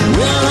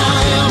when I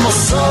am my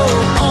soul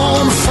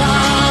on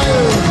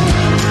fire.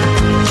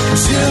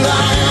 Till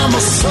I am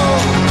my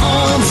soul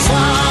on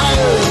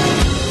fire.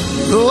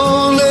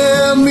 Lord,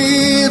 let me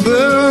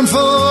burn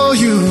for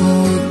you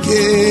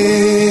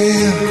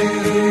again.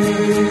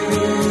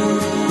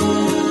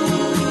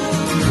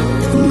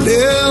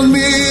 Let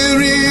me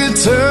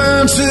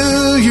return to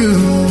you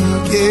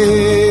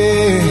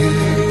again.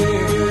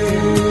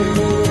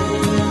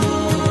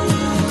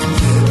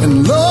 And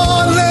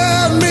Lord,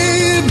 let me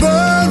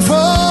burn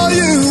for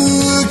you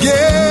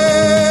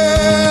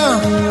again.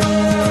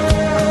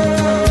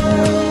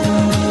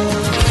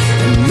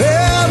 And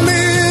let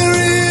me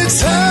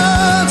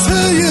return to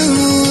you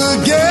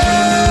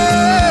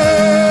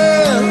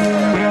again.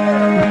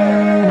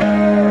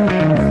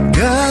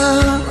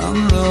 God, I'm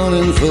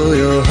running for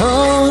your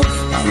heart.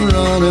 I'm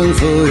running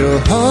for your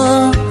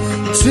heart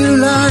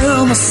till I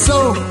am my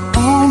soul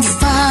on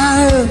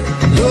fire.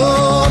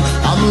 Lord,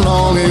 I'm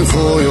longing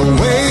for your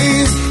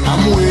ways.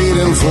 I'm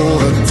waiting for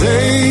the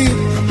day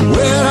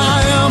when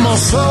I am my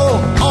soul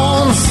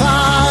on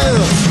fire.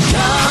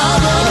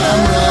 God,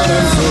 I'm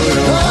running for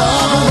your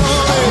heart.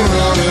 I'm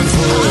running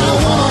for your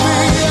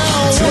heart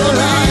till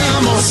I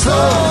am my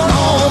soul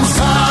on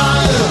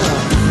fire.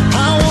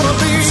 I wanna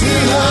be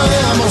till I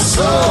am my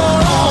soul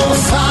on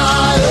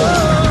fire.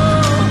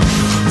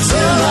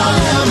 Till I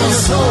am my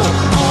soul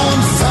on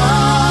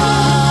fire.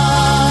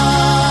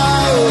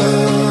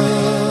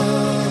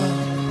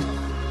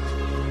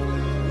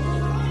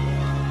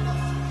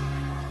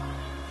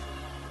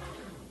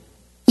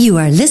 You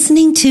are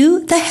listening to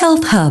The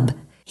Health Hub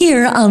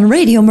here on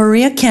Radio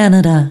Maria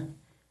Canada,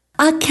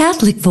 a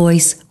Catholic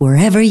voice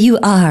wherever you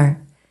are.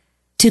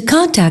 To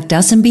contact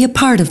us and be a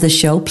part of the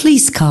show,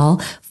 please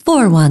call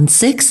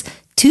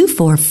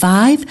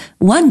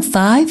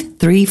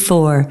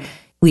 416-245-1534.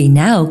 We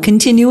now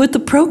continue with the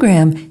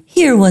program.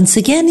 Here once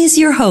again is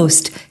your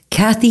host,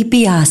 Kathy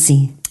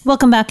Biasi.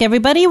 Welcome back,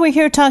 everybody. We're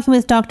here talking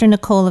with Dr.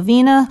 Nicole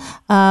Avina,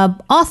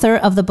 author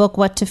of the book,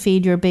 What to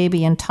Feed Your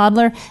Baby and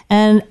Toddler,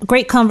 and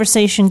great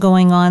conversation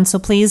going on. So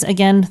please,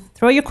 again,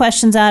 throw your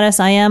questions at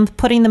us. I am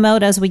putting them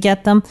out as we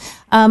get them.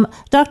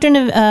 Dr.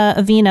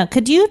 Avina,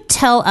 could you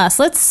tell us,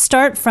 let's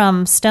start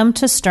from stem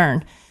to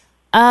stern.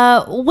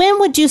 When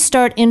would you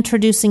start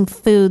introducing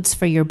foods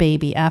for your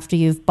baby after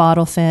you've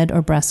bottle fed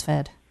or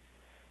breastfed?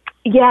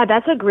 Yeah,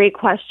 that's a great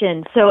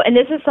question. So, and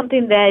this is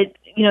something that,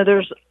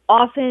 there's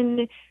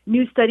often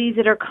new studies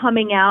that are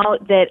coming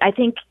out that I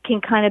think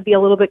can kind of be a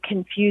little bit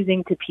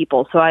confusing to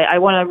people. So I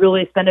want to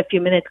really spend a few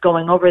minutes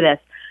going over this.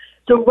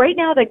 So right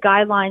now the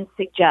guidelines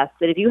suggest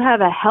that if you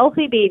have a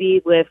healthy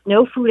baby with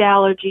no food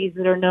allergies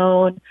that are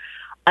known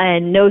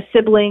and no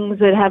siblings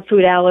that have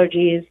food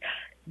allergies,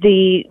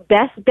 the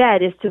best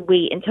bet is to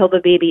wait until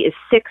the baby is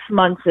 6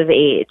 months of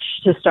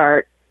age to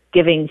start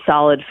giving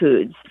solid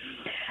foods.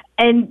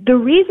 And the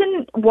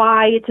reason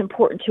why it's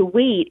important to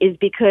wait is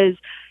because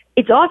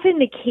it's often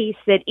the case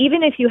that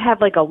even if you have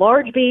like a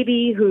large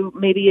baby who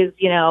maybe is,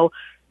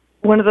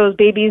 one of those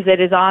babies that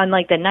is on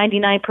like the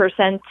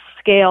 99%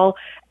 scale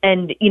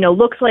and,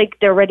 looks like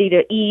they're ready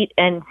to eat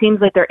and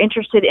seems like they're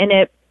interested in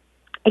it,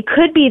 it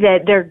could be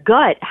that their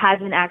gut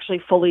hasn't actually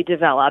fully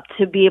developed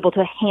to be able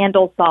to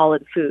handle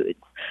solid foods.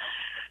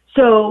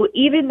 So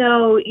even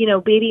though,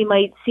 baby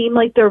might seem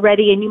like they're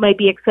ready and you might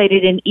be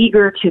excited and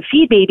eager to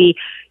feed baby,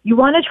 you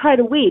want to try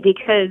to wait,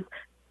 because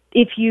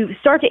if you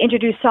start to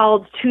introduce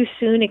solids too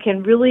soon, it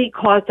can really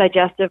cause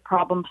digestive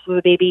problems for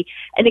the baby,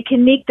 and it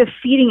can make the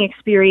feeding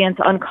experience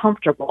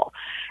uncomfortable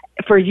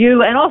for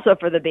you and also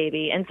for the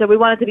baby. And so we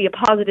want it to be a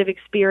positive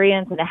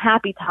experience and a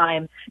happy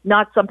time,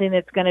 not something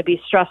that's going to be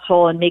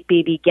stressful and make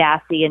baby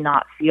gassy and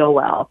not feel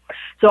well.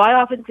 So I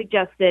often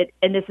suggest that,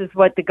 and this is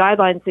what the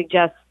guidelines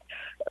suggest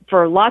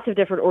for lots of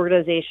different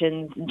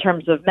organizations in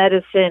terms of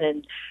medicine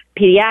and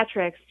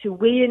pediatrics, to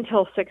wait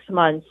until 6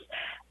 months.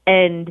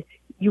 And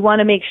you want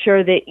to make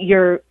sure that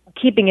you're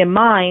keeping in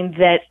mind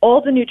that all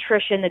the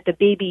nutrition that the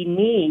baby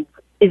needs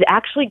is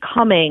actually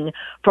coming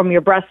from your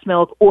breast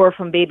milk or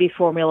from baby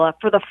formula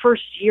for the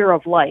first year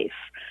of life.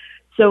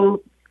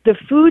 So the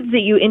foods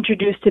that you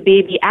introduce to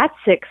baby at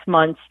 6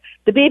 months,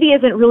 the baby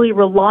isn't really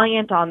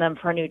reliant on them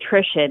for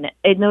nutrition.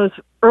 In those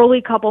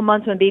early couple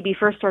months when baby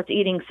first starts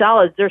eating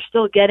solids, they're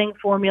still getting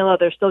formula,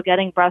 they're still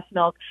getting breast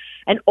milk,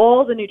 and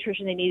all the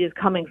nutrition they need is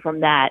coming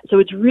from that. So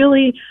it's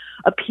really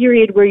a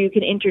period where you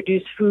can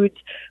introduce foods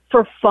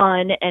for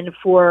fun and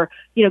for,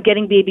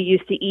 getting baby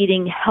used to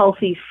eating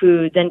healthy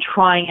foods and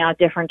trying out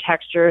different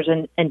textures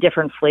and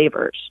different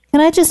flavors. Can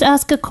I just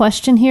ask a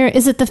question here?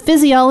 Is it the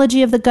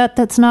physiology of the gut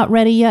that's not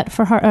ready yet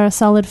for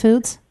solid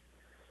foods?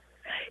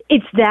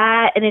 It's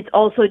that, and it's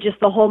also just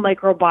the whole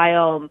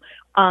microbiome.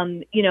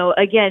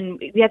 Again,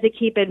 we have to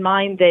keep in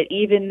mind that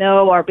even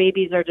though our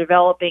babies are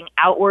developing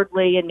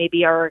outwardly and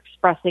maybe are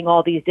expressing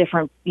all these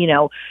different,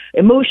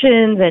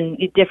 emotions and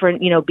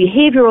different,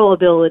 behavioral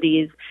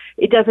abilities,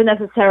 it doesn't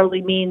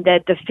necessarily mean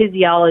that the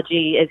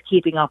physiology is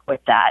keeping up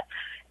with that.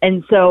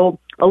 And so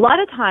a lot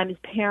of times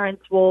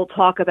parents will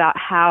talk about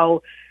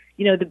how,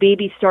 the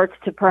baby starts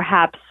to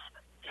perhaps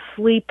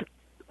sleep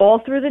all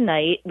through the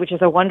night, which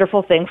is a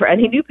wonderful thing for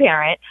any new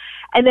parent.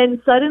 And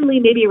then suddenly,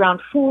 maybe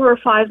around 4 or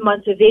 5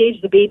 months of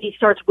age, the baby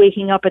starts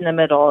waking up in the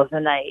middle of the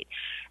night.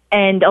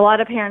 And a lot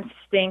of parents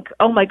think,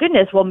 oh my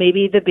goodness, well,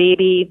 maybe the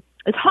baby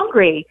is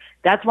hungry.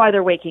 That's why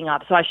they're waking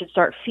up. So I should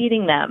start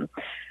feeding them.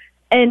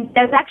 And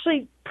that's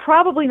actually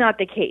probably not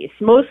the case.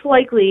 Most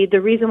likely, the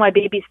reason why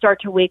babies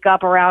start to wake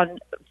up around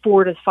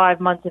 4 to 5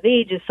 months of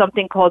age is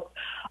something called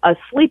a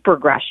sleep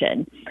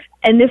regression.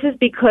 And this is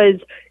because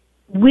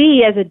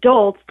we as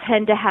adults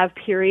tend to have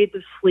periods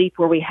of sleep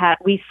where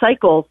we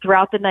cycle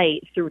throughout the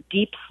night through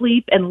deep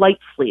sleep and light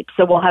sleep.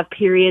 So we'll have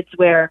periods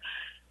where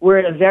we're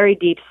in a very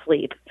deep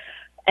sleep,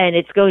 and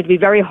it's going to be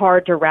very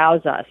hard to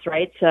rouse us,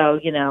 right? So,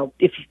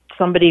 if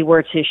somebody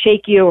were to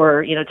shake you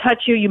or,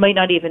 touch you, you might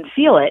not even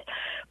feel it.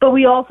 But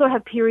we also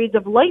have periods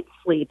of light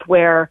sleep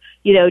where,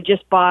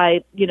 just by,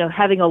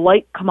 having a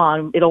light come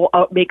on, it'll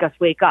make us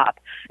wake up.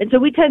 And so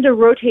we tend to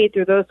rotate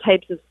through those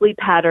types of sleep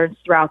patterns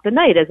throughout the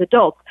night as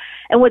adults.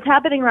 And what's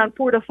happening around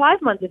 4 to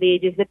 5 months of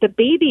age is that the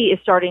baby is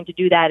starting to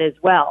do that as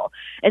well.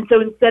 And so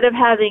instead of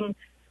having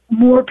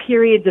more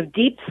periods of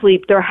deep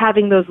sleep, they're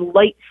having those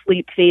light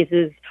sleep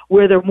phases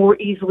where they're more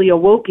easily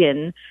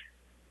awoken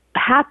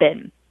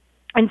happen.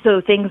 And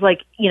so things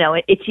like,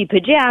 itchy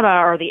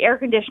pajama or the air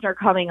conditioner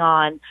coming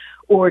on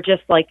or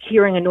just like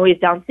hearing a noise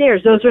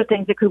downstairs, those are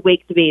things that could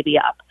wake the baby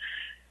up.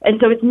 And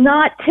so it's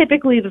not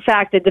typically the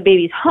fact that the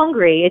baby's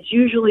hungry. It's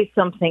usually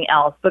something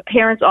else. But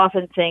parents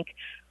often think,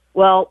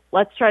 well,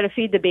 let's try to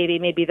feed the baby.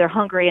 Maybe they're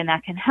hungry and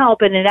that can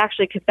help. And it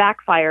actually could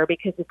backfire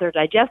because if their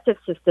digestive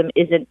system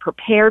isn't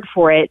prepared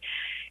for it,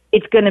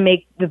 it's going to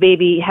make the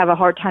baby have a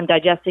hard time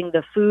digesting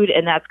the food,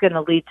 and that's going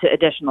to lead to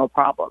additional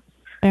problems.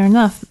 Fair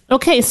enough.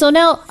 Okay, so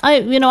now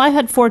I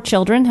had 4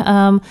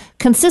 children.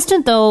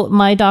 Consistent though,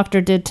 my doctor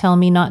did tell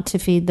me not to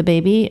feed the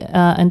baby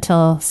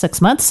until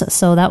 6 months,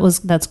 so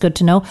that's good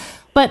to know.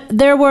 But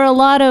there were a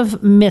lot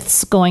of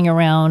myths going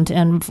around,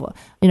 and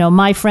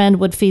my friend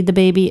would feed the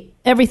baby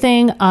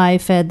everything. I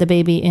fed the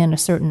baby in a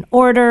certain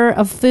order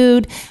of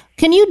food.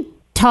 Can you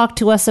talk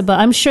to us about,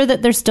 I'm sure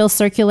that they're still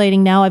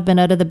circulating now. I've been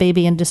out of the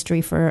baby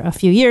industry for a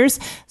few years.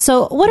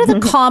 So what are the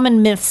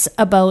common myths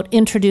about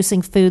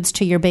introducing foods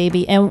to your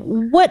baby?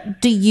 And what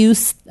can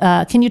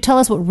you tell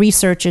us what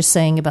research is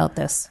saying about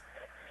this?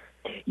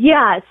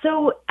 Yeah,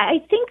 so I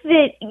think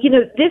that,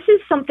 this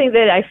is something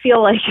that I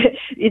feel like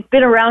it's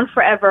been around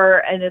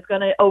forever and it's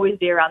going to always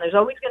be around. There's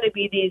always going to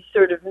be these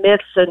sort of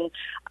myths and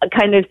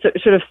kind of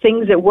sort of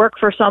things that work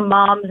for some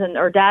moms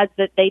or dads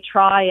that they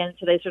try, and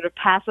so they sort of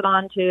pass it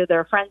on to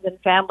their friends and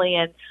family,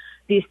 and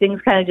these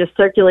things kind of just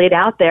circulate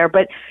out there.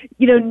 But,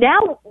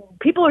 now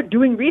people are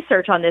doing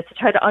research on this to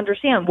try to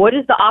understand what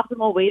is the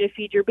optimal way to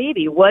feed your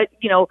baby. What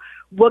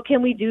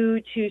can we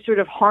do to sort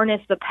of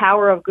harness the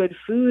power of good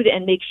food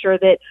and make sure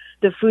that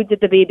the foods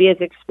that the baby is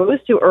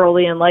exposed to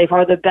early in life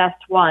are the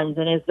best ones?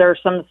 And is there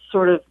some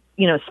sort of,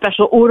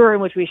 special order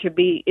in which we should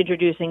be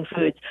introducing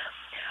foods?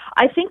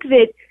 I think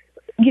that,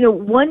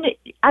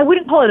 I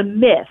wouldn't call it a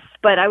myth,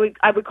 but I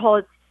would call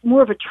it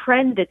more of a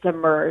trend that's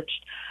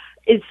emerged,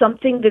 is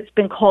something that's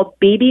been called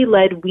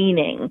baby-led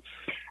weaning.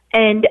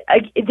 And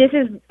this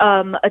is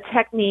a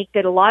technique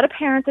that a lot of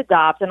parents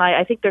adopt, and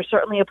I think there's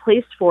certainly a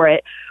place for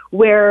it,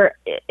 where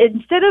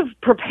instead of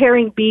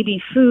preparing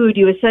baby food,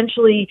 you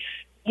essentially,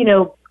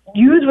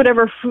 use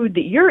whatever food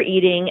that you're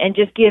eating and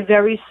just give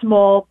very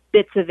small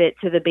bits of it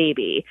to the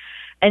baby.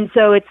 And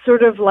so it's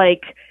sort of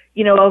like,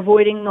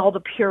 avoiding all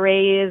the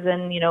purees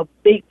and,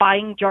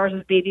 buying jars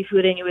of baby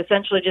food, and you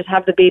essentially just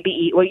have the baby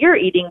eat what you're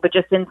eating, but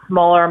just in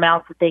smaller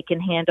amounts that they can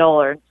handle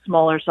or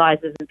smaller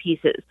sizes and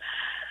pieces.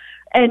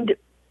 And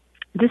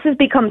this has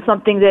become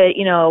something that,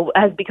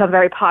 has become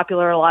very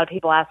popular. A lot of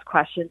people ask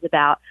questions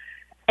about.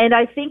 And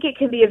I think it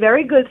can be a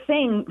very good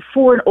thing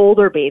for an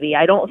older baby.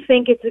 I don't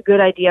think it's a good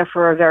idea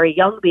for a very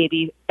young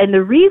baby. And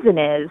the reason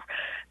is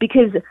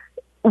because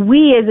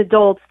we as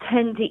adults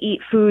tend to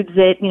eat foods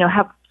that,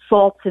 have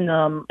salts in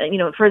them.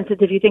 For instance,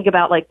 if you think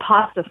about like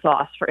pasta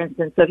sauce, for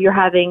instance, so if you're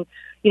having,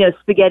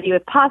 spaghetti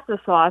with pasta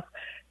sauce,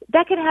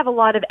 that can have a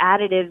lot of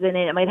additives in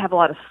it. It might have a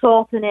lot of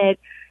salt in it.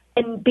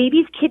 And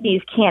babies'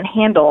 kidneys can't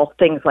handle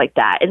things like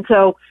that. And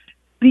so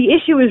the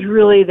issue is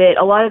really that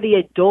a lot of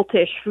the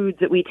adultish foods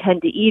that we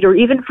tend to eat, or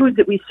even foods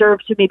that we serve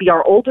to maybe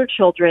our older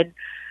children,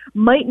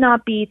 might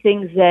not be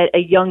things that a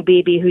young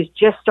baby who's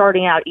just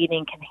starting out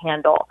eating can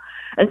handle.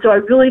 And so I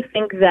really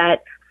think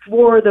that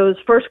for those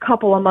first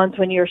couple of months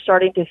when you're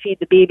starting to feed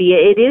the baby,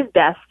 it is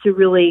best to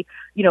really,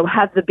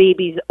 have the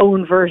baby's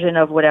own version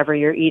of whatever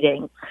you're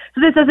eating.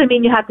 So this doesn't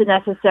mean you have to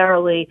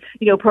necessarily,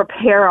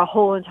 prepare a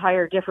whole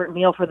entire different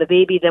meal for the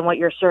baby than what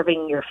you're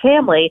serving your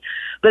family.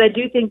 But I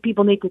do think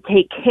people need to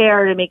take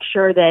care to make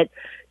sure that,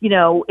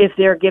 if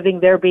they're giving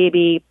their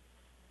baby,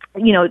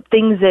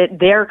 things that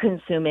they're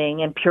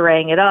consuming and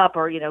pureeing it up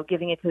or,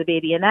 giving it to the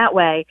baby in that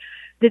way,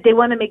 that they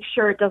want to make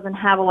sure it doesn't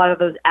have a lot of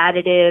those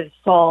additives,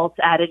 salts,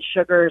 added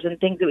sugars, and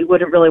things that we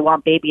wouldn't really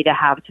want baby to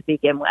have to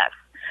begin with.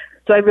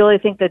 So I really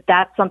think that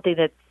that's something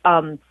that,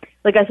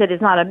 like I said,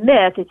 is not a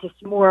myth. It's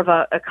just more of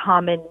a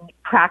common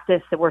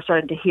practice that we're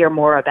starting to hear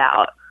more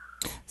about.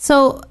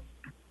 So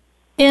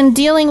in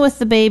dealing with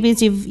the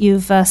babies,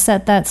 you've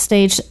set that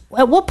stage.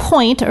 At what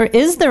point, or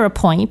is there a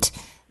point,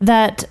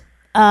 that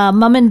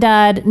mom and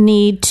dad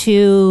need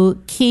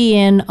to key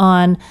in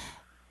on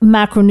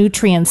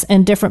macronutrients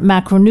and different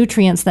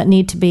macronutrients that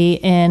need to be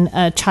in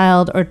a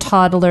child or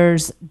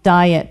toddler's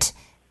diet?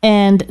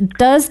 And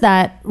does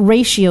that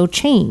ratio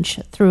change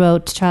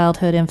throughout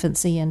childhood,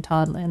 infancy, and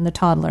the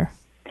toddler?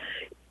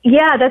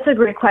 Yeah, that's a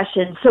great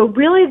question. So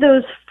really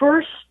those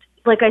first,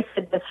 like I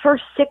said, the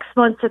first 6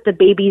 months that the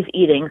baby's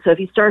eating. So if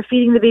you start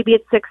feeding the baby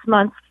at 6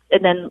 months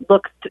and then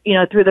look,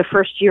 through the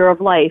first year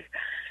of life,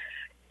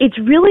 it's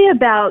really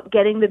about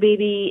getting the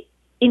baby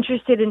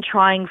interested in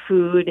trying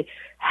food,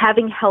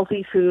 having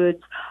healthy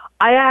foods.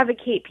 I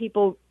advocate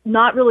people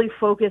not really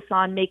focus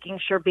on making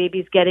sure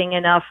baby's getting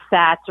enough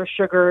fats or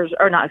sugars,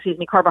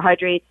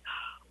 carbohydrates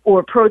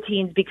or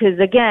proteins, because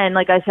again,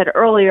 like I said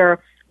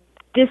earlier,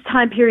 this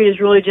time period is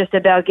really just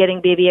about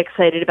getting baby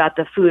excited about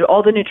the food.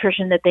 All the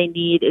nutrition that they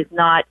need is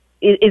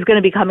going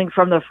to be coming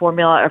from the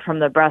formula or from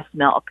the breast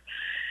milk.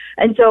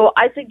 And so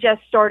I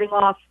suggest starting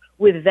off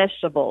with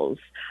vegetables.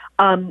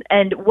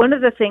 And one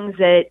of the things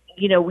that,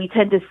 we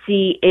tend to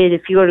see is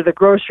if you go to the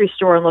grocery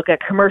store and look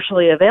at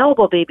commercially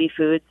available baby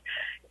foods,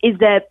 is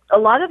that a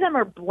lot of them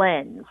are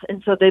blends.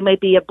 And so they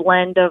might be a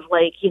blend of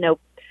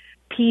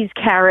peas,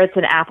 carrots,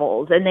 and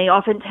apples. And they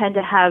often tend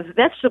to have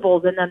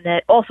vegetables in them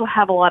that also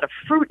have a lot of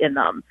fruit in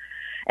them.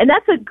 And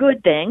that's a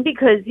good thing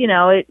because,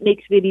 it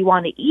makes baby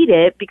want to eat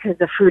it because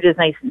the fruit is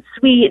nice and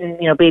sweet and,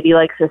 baby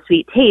likes a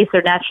sweet taste.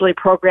 They're naturally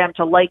programmed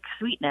to like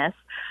sweetness.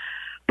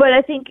 But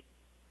I think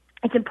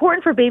it's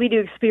important for baby to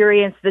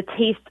experience the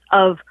taste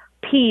of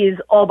peas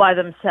all by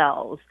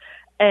themselves.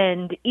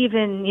 And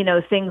even,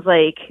 things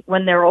like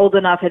when they're old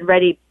enough and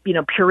ready,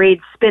 pureed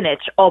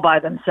spinach all by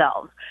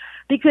themselves.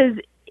 Because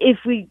if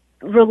we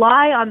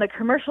rely on the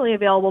commercially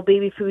available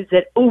baby foods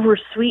that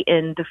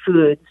over-sweeten the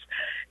foods,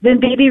 then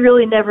baby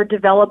really never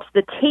develops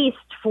the taste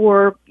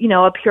for,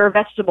 a pure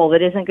vegetable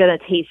that isn't going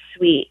to taste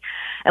sweet.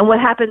 And what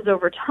happens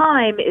over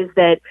time is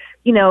that,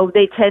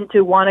 they tend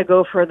to want to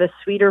go for the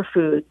sweeter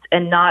foods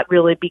and not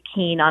really be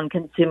keen on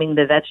consuming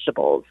the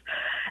vegetables.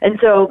 And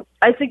so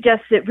I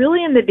suggest that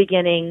really in the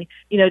beginning,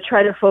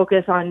 try to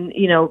focus on,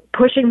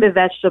 pushing the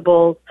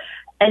vegetables.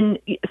 And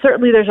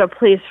certainly there's a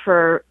place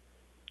for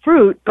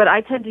fruit, but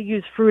I tend to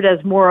use fruit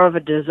as more of a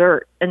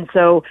dessert. And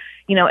so,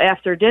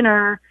 after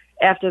dinner,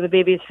 after the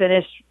baby's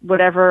finished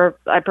whatever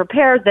I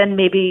prepared, then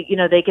maybe,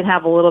 they can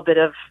have a little bit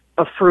of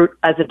fruit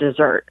as a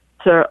dessert,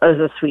 so as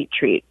a sweet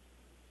treat.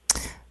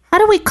 How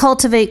do we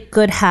cultivate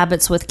good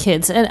habits with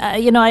kids? And,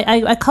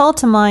 I call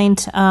to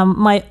mind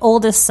my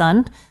oldest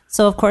son.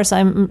 So, of course,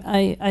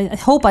 I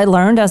hope I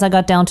learned as I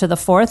got down to the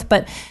fourth,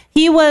 but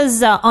he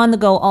was on the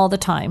go all the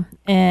time.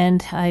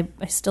 And I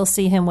still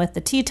see him with the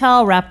tea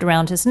towel wrapped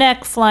around his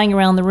neck, flying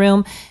around the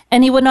room,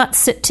 and he would not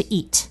sit to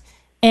eat.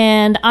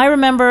 And I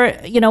remember,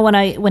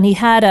 when he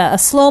had a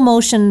slow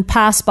motion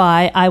pass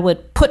by, I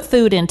would put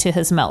food into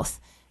his mouth.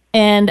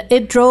 And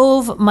it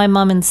drove my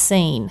mom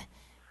insane.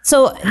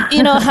 So,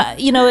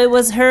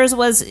 hers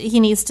was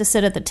he needs to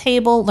sit at the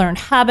table, learn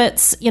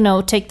habits,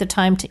 take the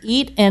time to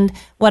eat. And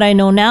what I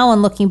know now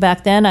and looking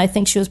back then, I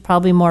think she was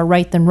probably more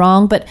right than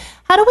wrong. But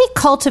how do we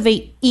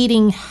cultivate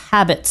eating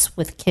habits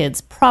with kids,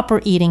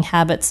 proper eating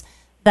habits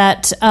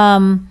that,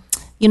 that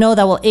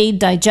will aid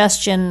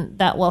digestion,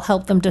 that will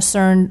help them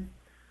discern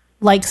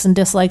likes and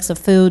dislikes of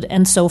food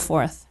and so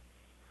forth?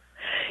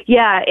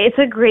 Yeah, it's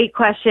a great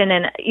question.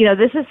 And,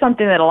 this is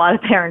something that a lot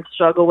of parents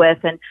struggle with.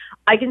 And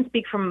I can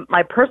speak from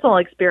my personal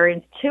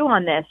experience, too,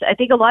 on this. I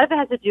think a lot of it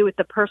has to do with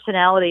the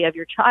personality of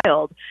your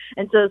child.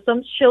 And so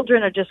some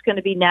children are just going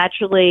to be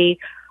naturally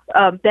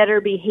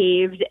better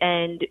behaved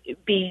and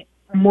be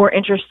more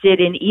interested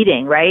in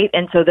eating, right?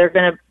 And so they're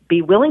going to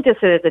be willing to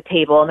sit at the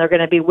table and they're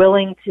going to be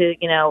willing to,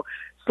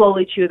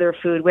 slowly chew their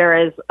food,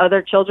 whereas other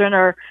children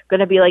are going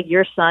to be like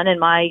your son and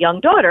my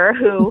young daughter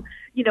who,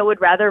 would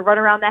rather run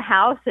around the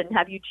house and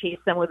have you chase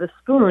them with a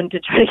spoon to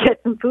try to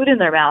get some food in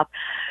their mouth.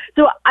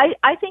 So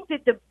I think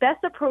that the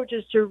best approach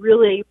is to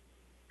really,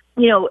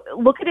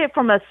 look at it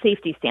from a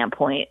safety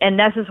standpoint. And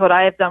this is what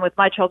I have done with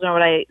my children,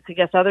 what I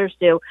suggest others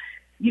do.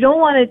 You don't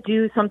want to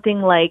do something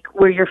like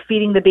where you're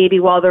feeding the baby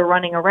while they're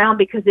running around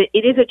because it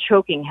is a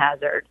choking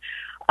hazard.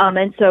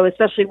 And so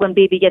especially when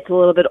baby gets a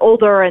little bit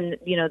older and,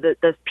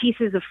 the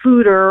pieces of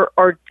food are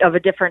of a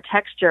different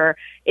texture,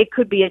 it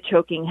could be a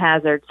choking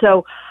hazard.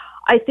 So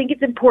I think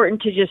it's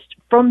important to just,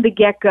 from the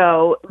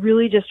get-go,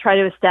 really just try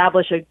to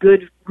establish a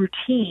good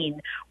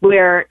routine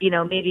where,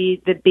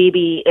 maybe the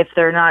baby, if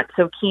they're not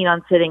so keen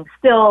on sitting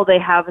still, they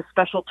have a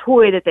special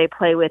toy that they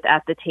play with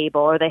at the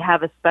table, or they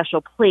have a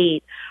special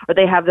plate, or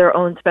they have their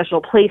own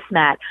special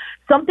placemat,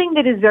 something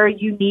that is very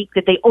unique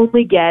that they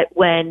only get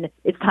when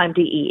it's time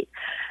to eat,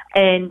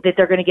 and that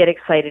they're going to get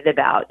excited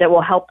about, that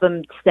will help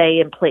them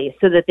stay in place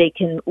so that they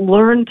can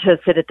learn to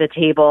sit at the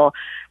table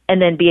and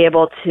then be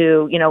able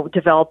to,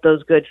 develop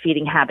those good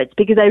feeding habits.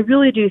 Because I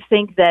really do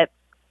think that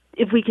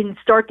if we can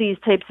start these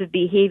types of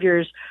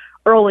behaviors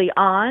early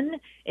on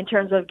in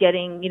terms of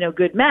getting,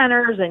 good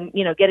manners and,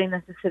 getting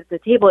them to sit at the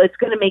table, it's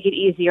going to make it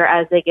easier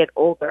as they get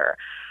older.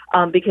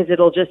 Because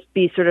it'll just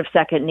be sort of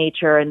second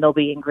nature and they'll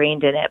be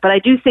ingrained in it. But I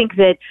do think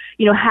that,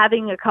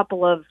 having a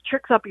couple of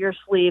tricks up your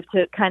sleeve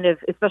to kind of,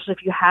 especially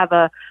if you have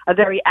a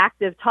very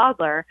active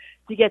toddler,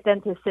 to get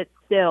them to sit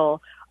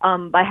still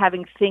by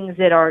having things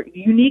that are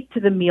unique to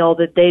the meal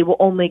that they will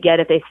only get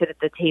if they sit at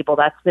the table.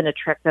 That's been a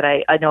trick that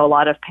I know a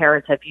lot of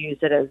parents have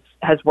used that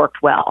has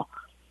worked well.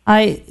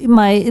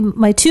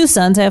 My two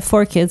sons, I have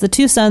 4 kids. The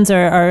 2 sons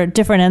are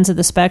different ends of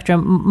the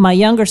spectrum. My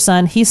younger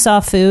son, he saw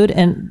food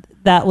and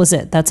that was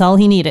it. That's all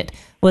he needed,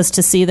 was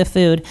to see the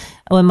food.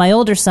 When my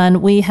older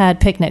son, we had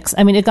picnics.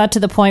 I mean, it got to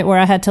the point where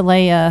I had to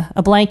lay a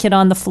blanket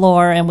on the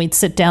floor and we'd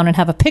sit down and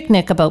have a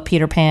picnic about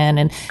Peter Pan.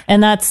 And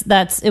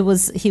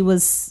he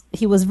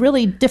was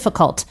really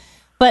difficult.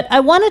 But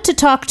I wanted to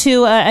talk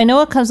to, I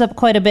know it comes up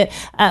quite a bit.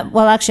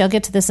 Well, actually, I'll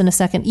get to this in a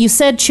second. You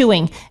said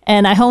chewing,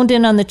 and I honed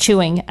in on the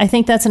chewing. I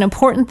think that's an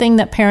important thing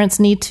that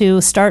parents need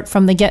to start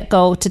from the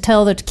get-go to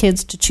tell their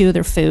kids to chew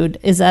their food.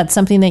 Is that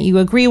something that you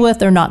agree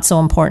with or not so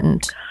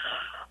important?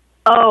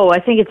 Oh, I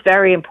think it's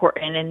very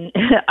important. And,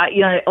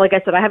 like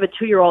I said, I have a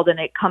 2-year-old and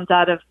it comes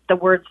out of the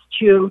words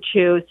chew,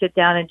 sit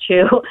down and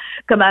chew,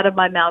 come out of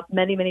my mouth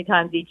many, many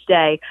times each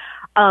day.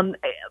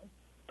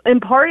 In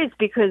part, it's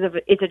because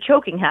it's a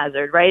choking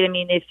hazard, right? I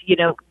mean, if,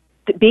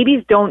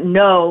 babies don't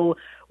know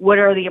what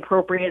are the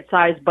appropriate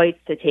size bites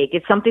to take.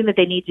 It's something that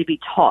they need to be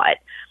taught.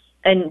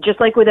 And just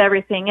like with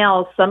everything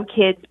else, some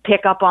kids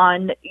pick up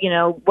on,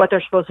 what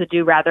they're supposed to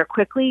do rather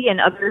quickly,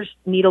 and others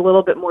need a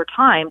little bit more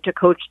time to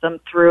coach them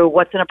through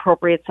what's an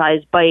appropriate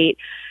size bite,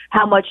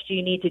 how much do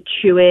you need to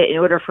chew it in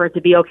order for it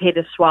to be okay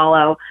to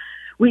swallow.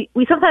 We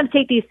sometimes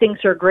take these things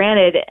for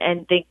granted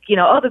and think,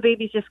 the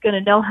baby's just going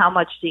to know how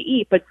much to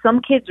eat. But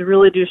some kids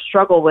really do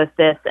struggle with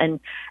this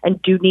and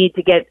do need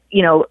to get,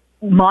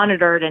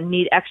 monitored and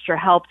need extra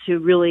help to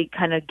really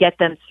kind of get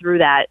them through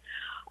that.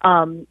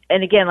 And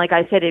again, like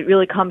I said, it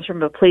really comes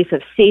from a place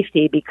of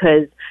safety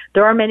because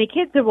there are many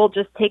kids that will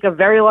just take a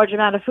very large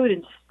amount of food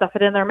and stuff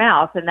it in their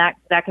mouth. And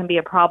that can be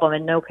a problem.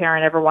 And no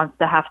parent ever wants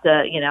to have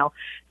to,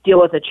 deal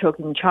with a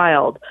choking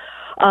child.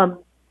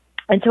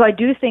 And so I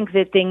do think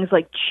that things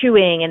like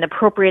chewing and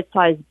appropriate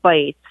size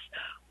bites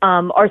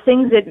are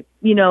things that,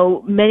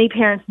 many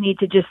parents need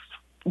to just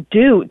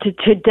do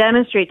to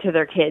demonstrate to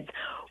their kids.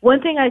 One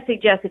thing I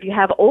suggest, if you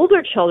have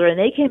older children,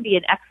 they can be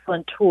an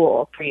excellent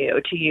tool for you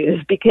to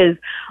use because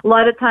a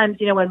lot of times,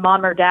 when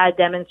mom or dad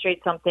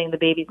demonstrates something, the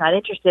baby's not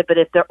interested, but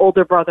if their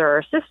older brother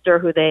or sister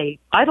who they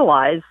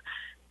idolize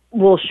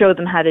will show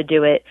them how to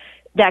do it,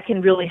 that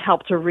can really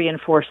help to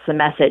reinforce the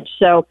message.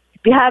 So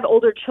if you have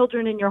older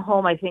children in your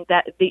home, I think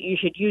that you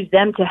should use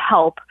them to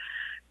help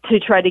to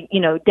try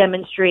to,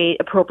 demonstrate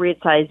appropriate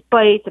size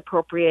bites,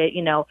 appropriate,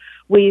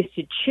 ways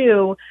to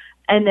chew.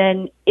 And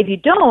then if you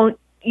don't,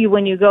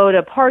 when you go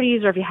to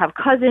parties or if you have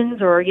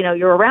cousins or,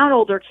 you're around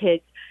older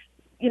kids,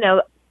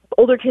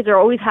 older kids are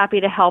always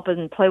happy to help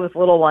and play with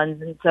little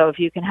ones. And so if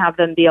you can have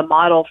them be a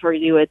model for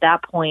you at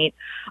that point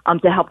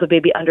to help the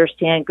baby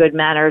understand good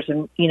manners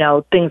and,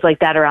 things like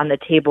that around the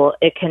table,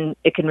 it can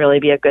really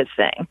be a good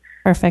thing.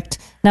 Perfect.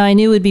 Now, I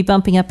knew we'd be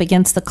bumping up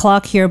against the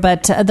clock here,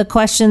 but the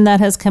question that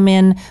has come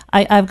in,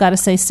 I've got to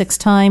say 6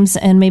 times,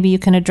 and maybe you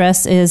can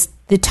address, is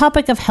the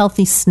topic of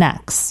healthy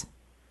snacks.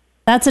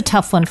 That's a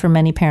tough one for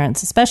many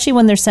parents, especially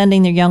when they're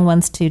sending their young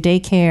ones to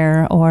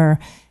daycare or,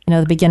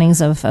 the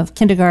beginnings of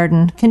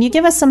kindergarten. Can you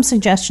give us some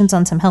suggestions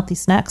on some healthy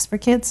snacks for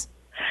kids?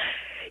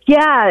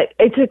 Yeah,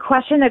 it's a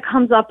question that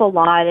comes up a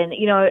lot. And,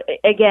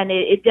 again,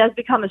 it does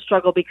become a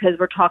struggle because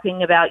we're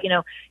talking about,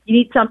 you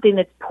need something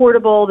that's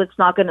portable, that's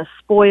not going to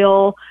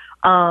spoil,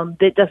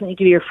 that doesn't need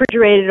to be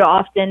refrigerated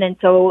often. And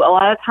so a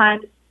lot of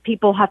times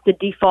people have to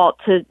default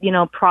to,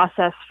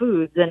 processed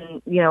foods.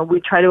 And, we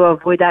try to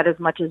avoid that as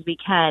much as we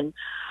can.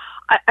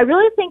 I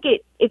really think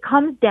it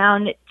comes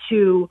down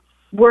to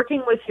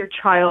working with your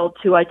child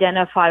to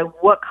identify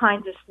what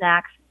kinds of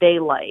snacks they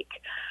like.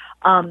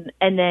 And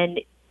then,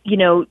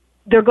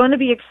 they're going to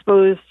be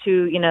exposed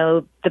to,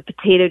 the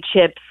potato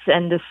chips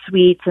and the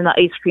sweets and the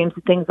ice creams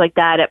and things like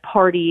that at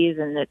parties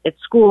and at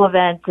school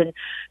events. And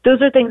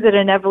those are things that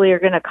inevitably are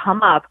going to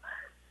come up.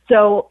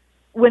 So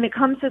when it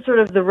comes to sort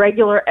of the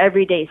regular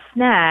everyday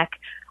snack,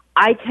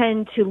 I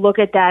tend to look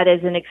at that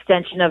as an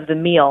extension of the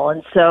meal.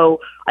 And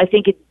so I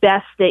think it's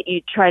best that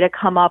you try to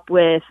come up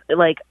with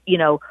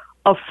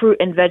a fruit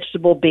and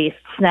vegetable based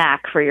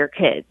snack for your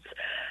kids,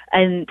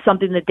 and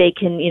something that they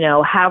can,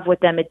 have with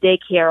them at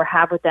daycare or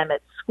have with them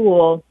at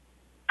school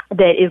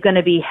that is going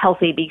to be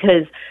healthy,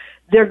 because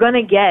they're going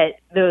to get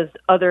those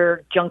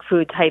other junk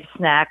food type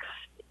snacks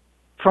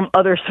from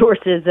other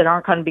sources that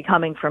aren't going to be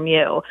coming from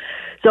you.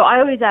 So I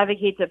always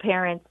advocate to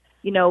parents,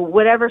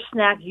 whatever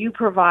snack you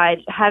provide,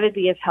 have it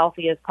be as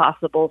healthy as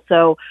possible.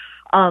 So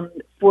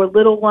for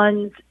little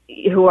ones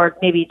who are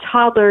maybe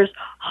toddlers,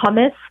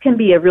 hummus can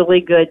be a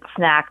really good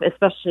snack,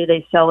 especially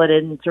they sell it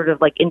in sort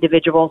of like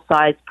individual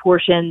sized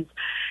portions,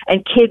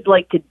 and kids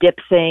like to dip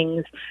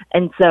things.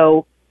 And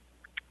so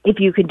if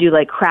you can do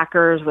like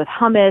crackers with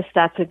hummus,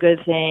 that's a good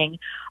thing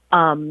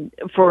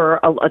for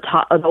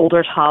an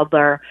older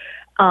toddler.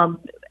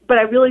 But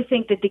I really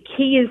think that the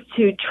key is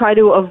to try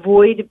to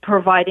avoid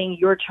providing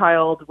your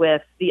child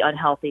with the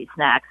unhealthy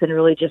snacks, and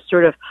really just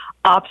sort of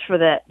opt for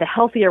the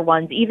healthier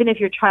ones. Even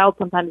if your child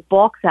sometimes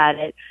balks at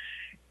it,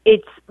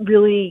 it's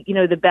really,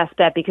 the best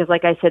bet, because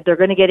like I said, they're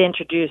going to get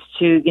introduced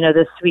to,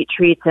 the sweet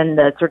treats and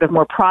the sort of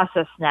more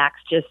processed snacks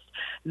just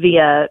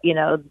via,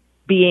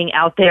 being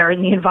out there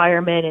in the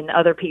environment and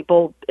other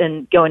people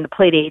and going to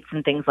play dates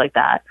and things like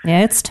that.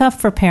 Yeah, it's tough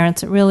for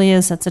parents. It really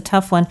is. It's a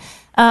tough one.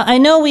 I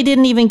know we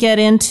didn't even get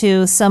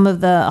into some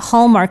of the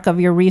hallmark of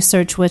your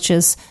research, which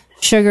is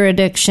sugar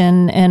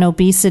addiction and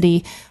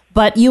obesity,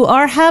 but you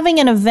are having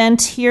an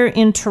event here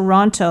in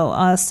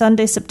Toronto,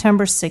 Sunday,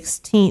 September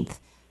 16th.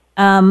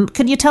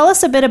 Could you tell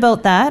us a bit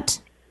about that?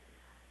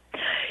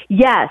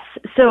 Yes.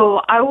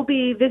 So I will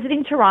be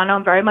visiting Toronto.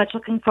 I'm very much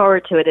looking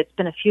forward to it. It's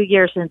been a few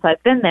years since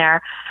I've been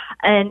there.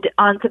 And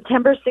on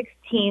September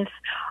 16th,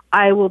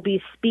 I will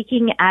be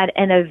speaking at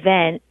an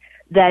event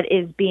that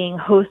is being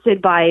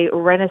hosted by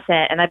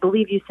Renaissance. And I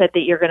believe you said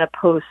that you're going to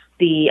post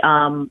the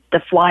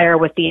flyer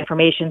with the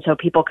information so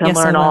people can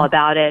learn all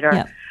about it,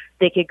 or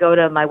they could go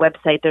to my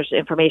website. There's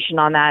information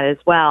on that as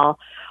well.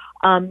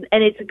 And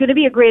it's going to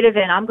be a great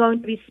event. I'm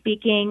going to be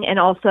speaking, and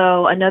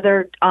also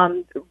another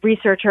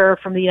researcher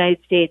from the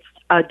United States,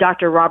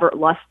 Dr. Robert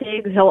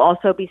Lustig. He'll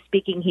also be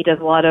speaking. He does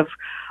a lot of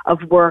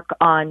work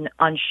on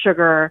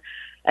sugar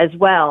as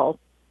well.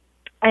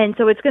 And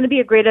so it's going to be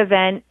a great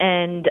event,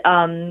 and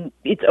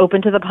it's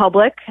open to the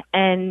public,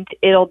 and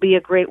it'll be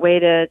a great way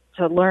to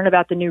learn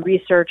about the new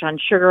research on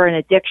sugar and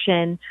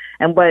addiction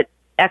and what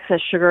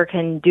excess sugar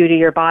can do to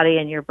your body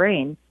and your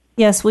brain.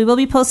 Yes, we will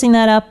be posting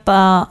that up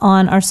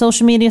on our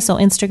social media, so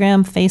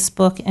Instagram,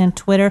 Facebook, and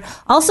Twitter.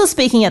 Also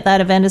speaking at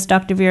that event is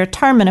Dr. Vera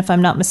Tarman, if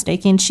I'm not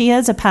mistaken. She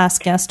is a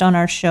past guest on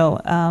our show.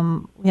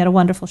 We had a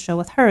wonderful show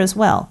with her as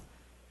well.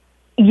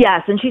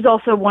 Yes, and she's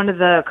also one of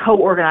the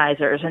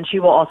co-organizers, and she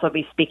will also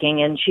be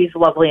speaking, and she's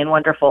lovely and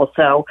wonderful.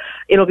 So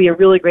it'll be a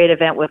really great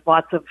event with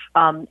lots of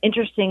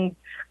interesting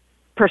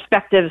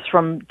perspectives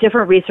from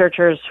different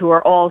researchers who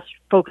are all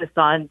focused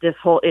on this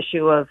whole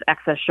issue of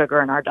excess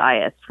sugar in our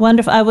diets.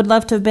 Wonderful. I would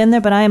love to have been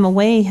there, but I am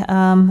away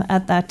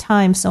at that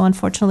time. So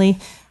unfortunately,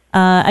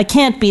 I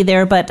can't be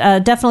there, but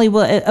definitely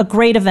a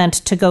great event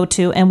to go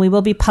to, and we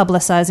will be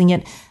publicizing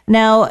it.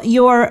 Now,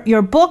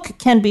 your book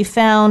can be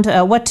found,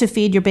 What to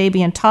Feed Your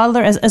Baby and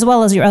Toddler, as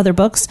well as your other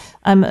books,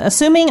 I'm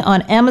assuming,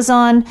 on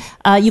Amazon.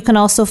 You can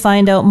also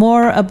find out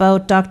more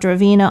about Dr.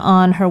 Avena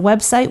on her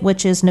website,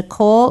 which is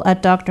Nicole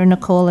at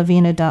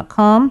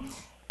drnicoleavena.com.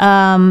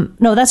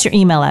 No, that's your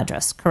email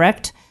address,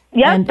 correct?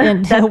 Yeah, and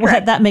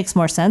that makes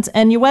more sense.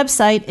 And your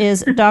website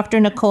is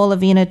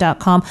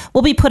drnicoleavena.com.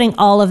 We'll be putting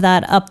all of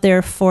that up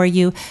there for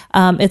you.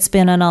 It's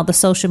been on all the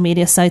social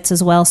media sites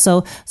as well.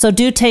 So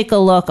do take a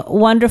look.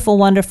 Wonderful,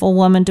 wonderful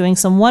woman doing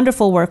some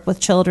wonderful work with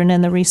children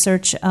in the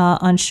research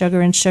on sugar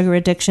and sugar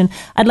addiction.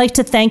 I'd like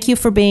to thank you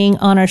for being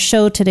on our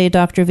show today,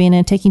 Dr. Avena,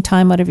 and taking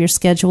time out of your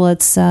schedule.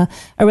 It's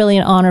really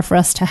an honor for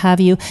us to have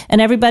you. And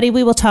everybody,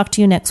 we will talk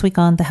to you next week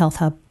on The Health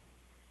Hub.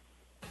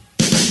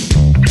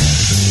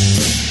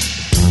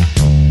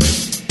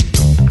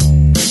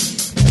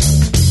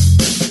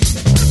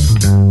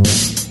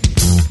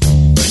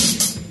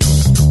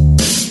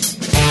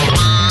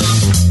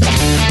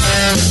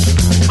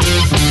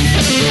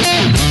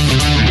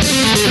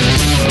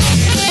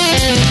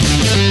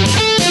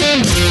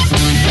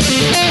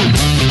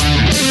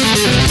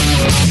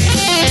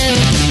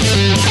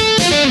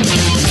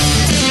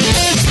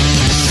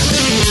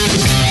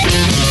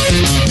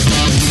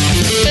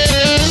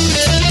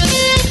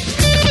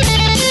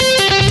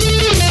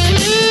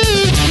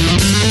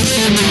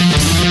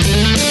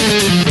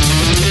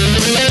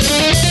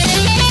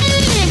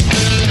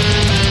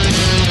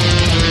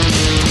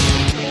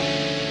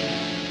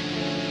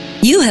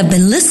 You have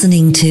been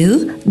listening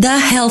to The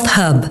Health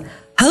Hub,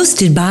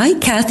 hosted by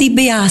Kathy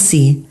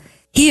Biasi,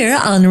 here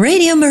on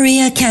Radio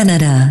Maria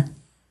Canada.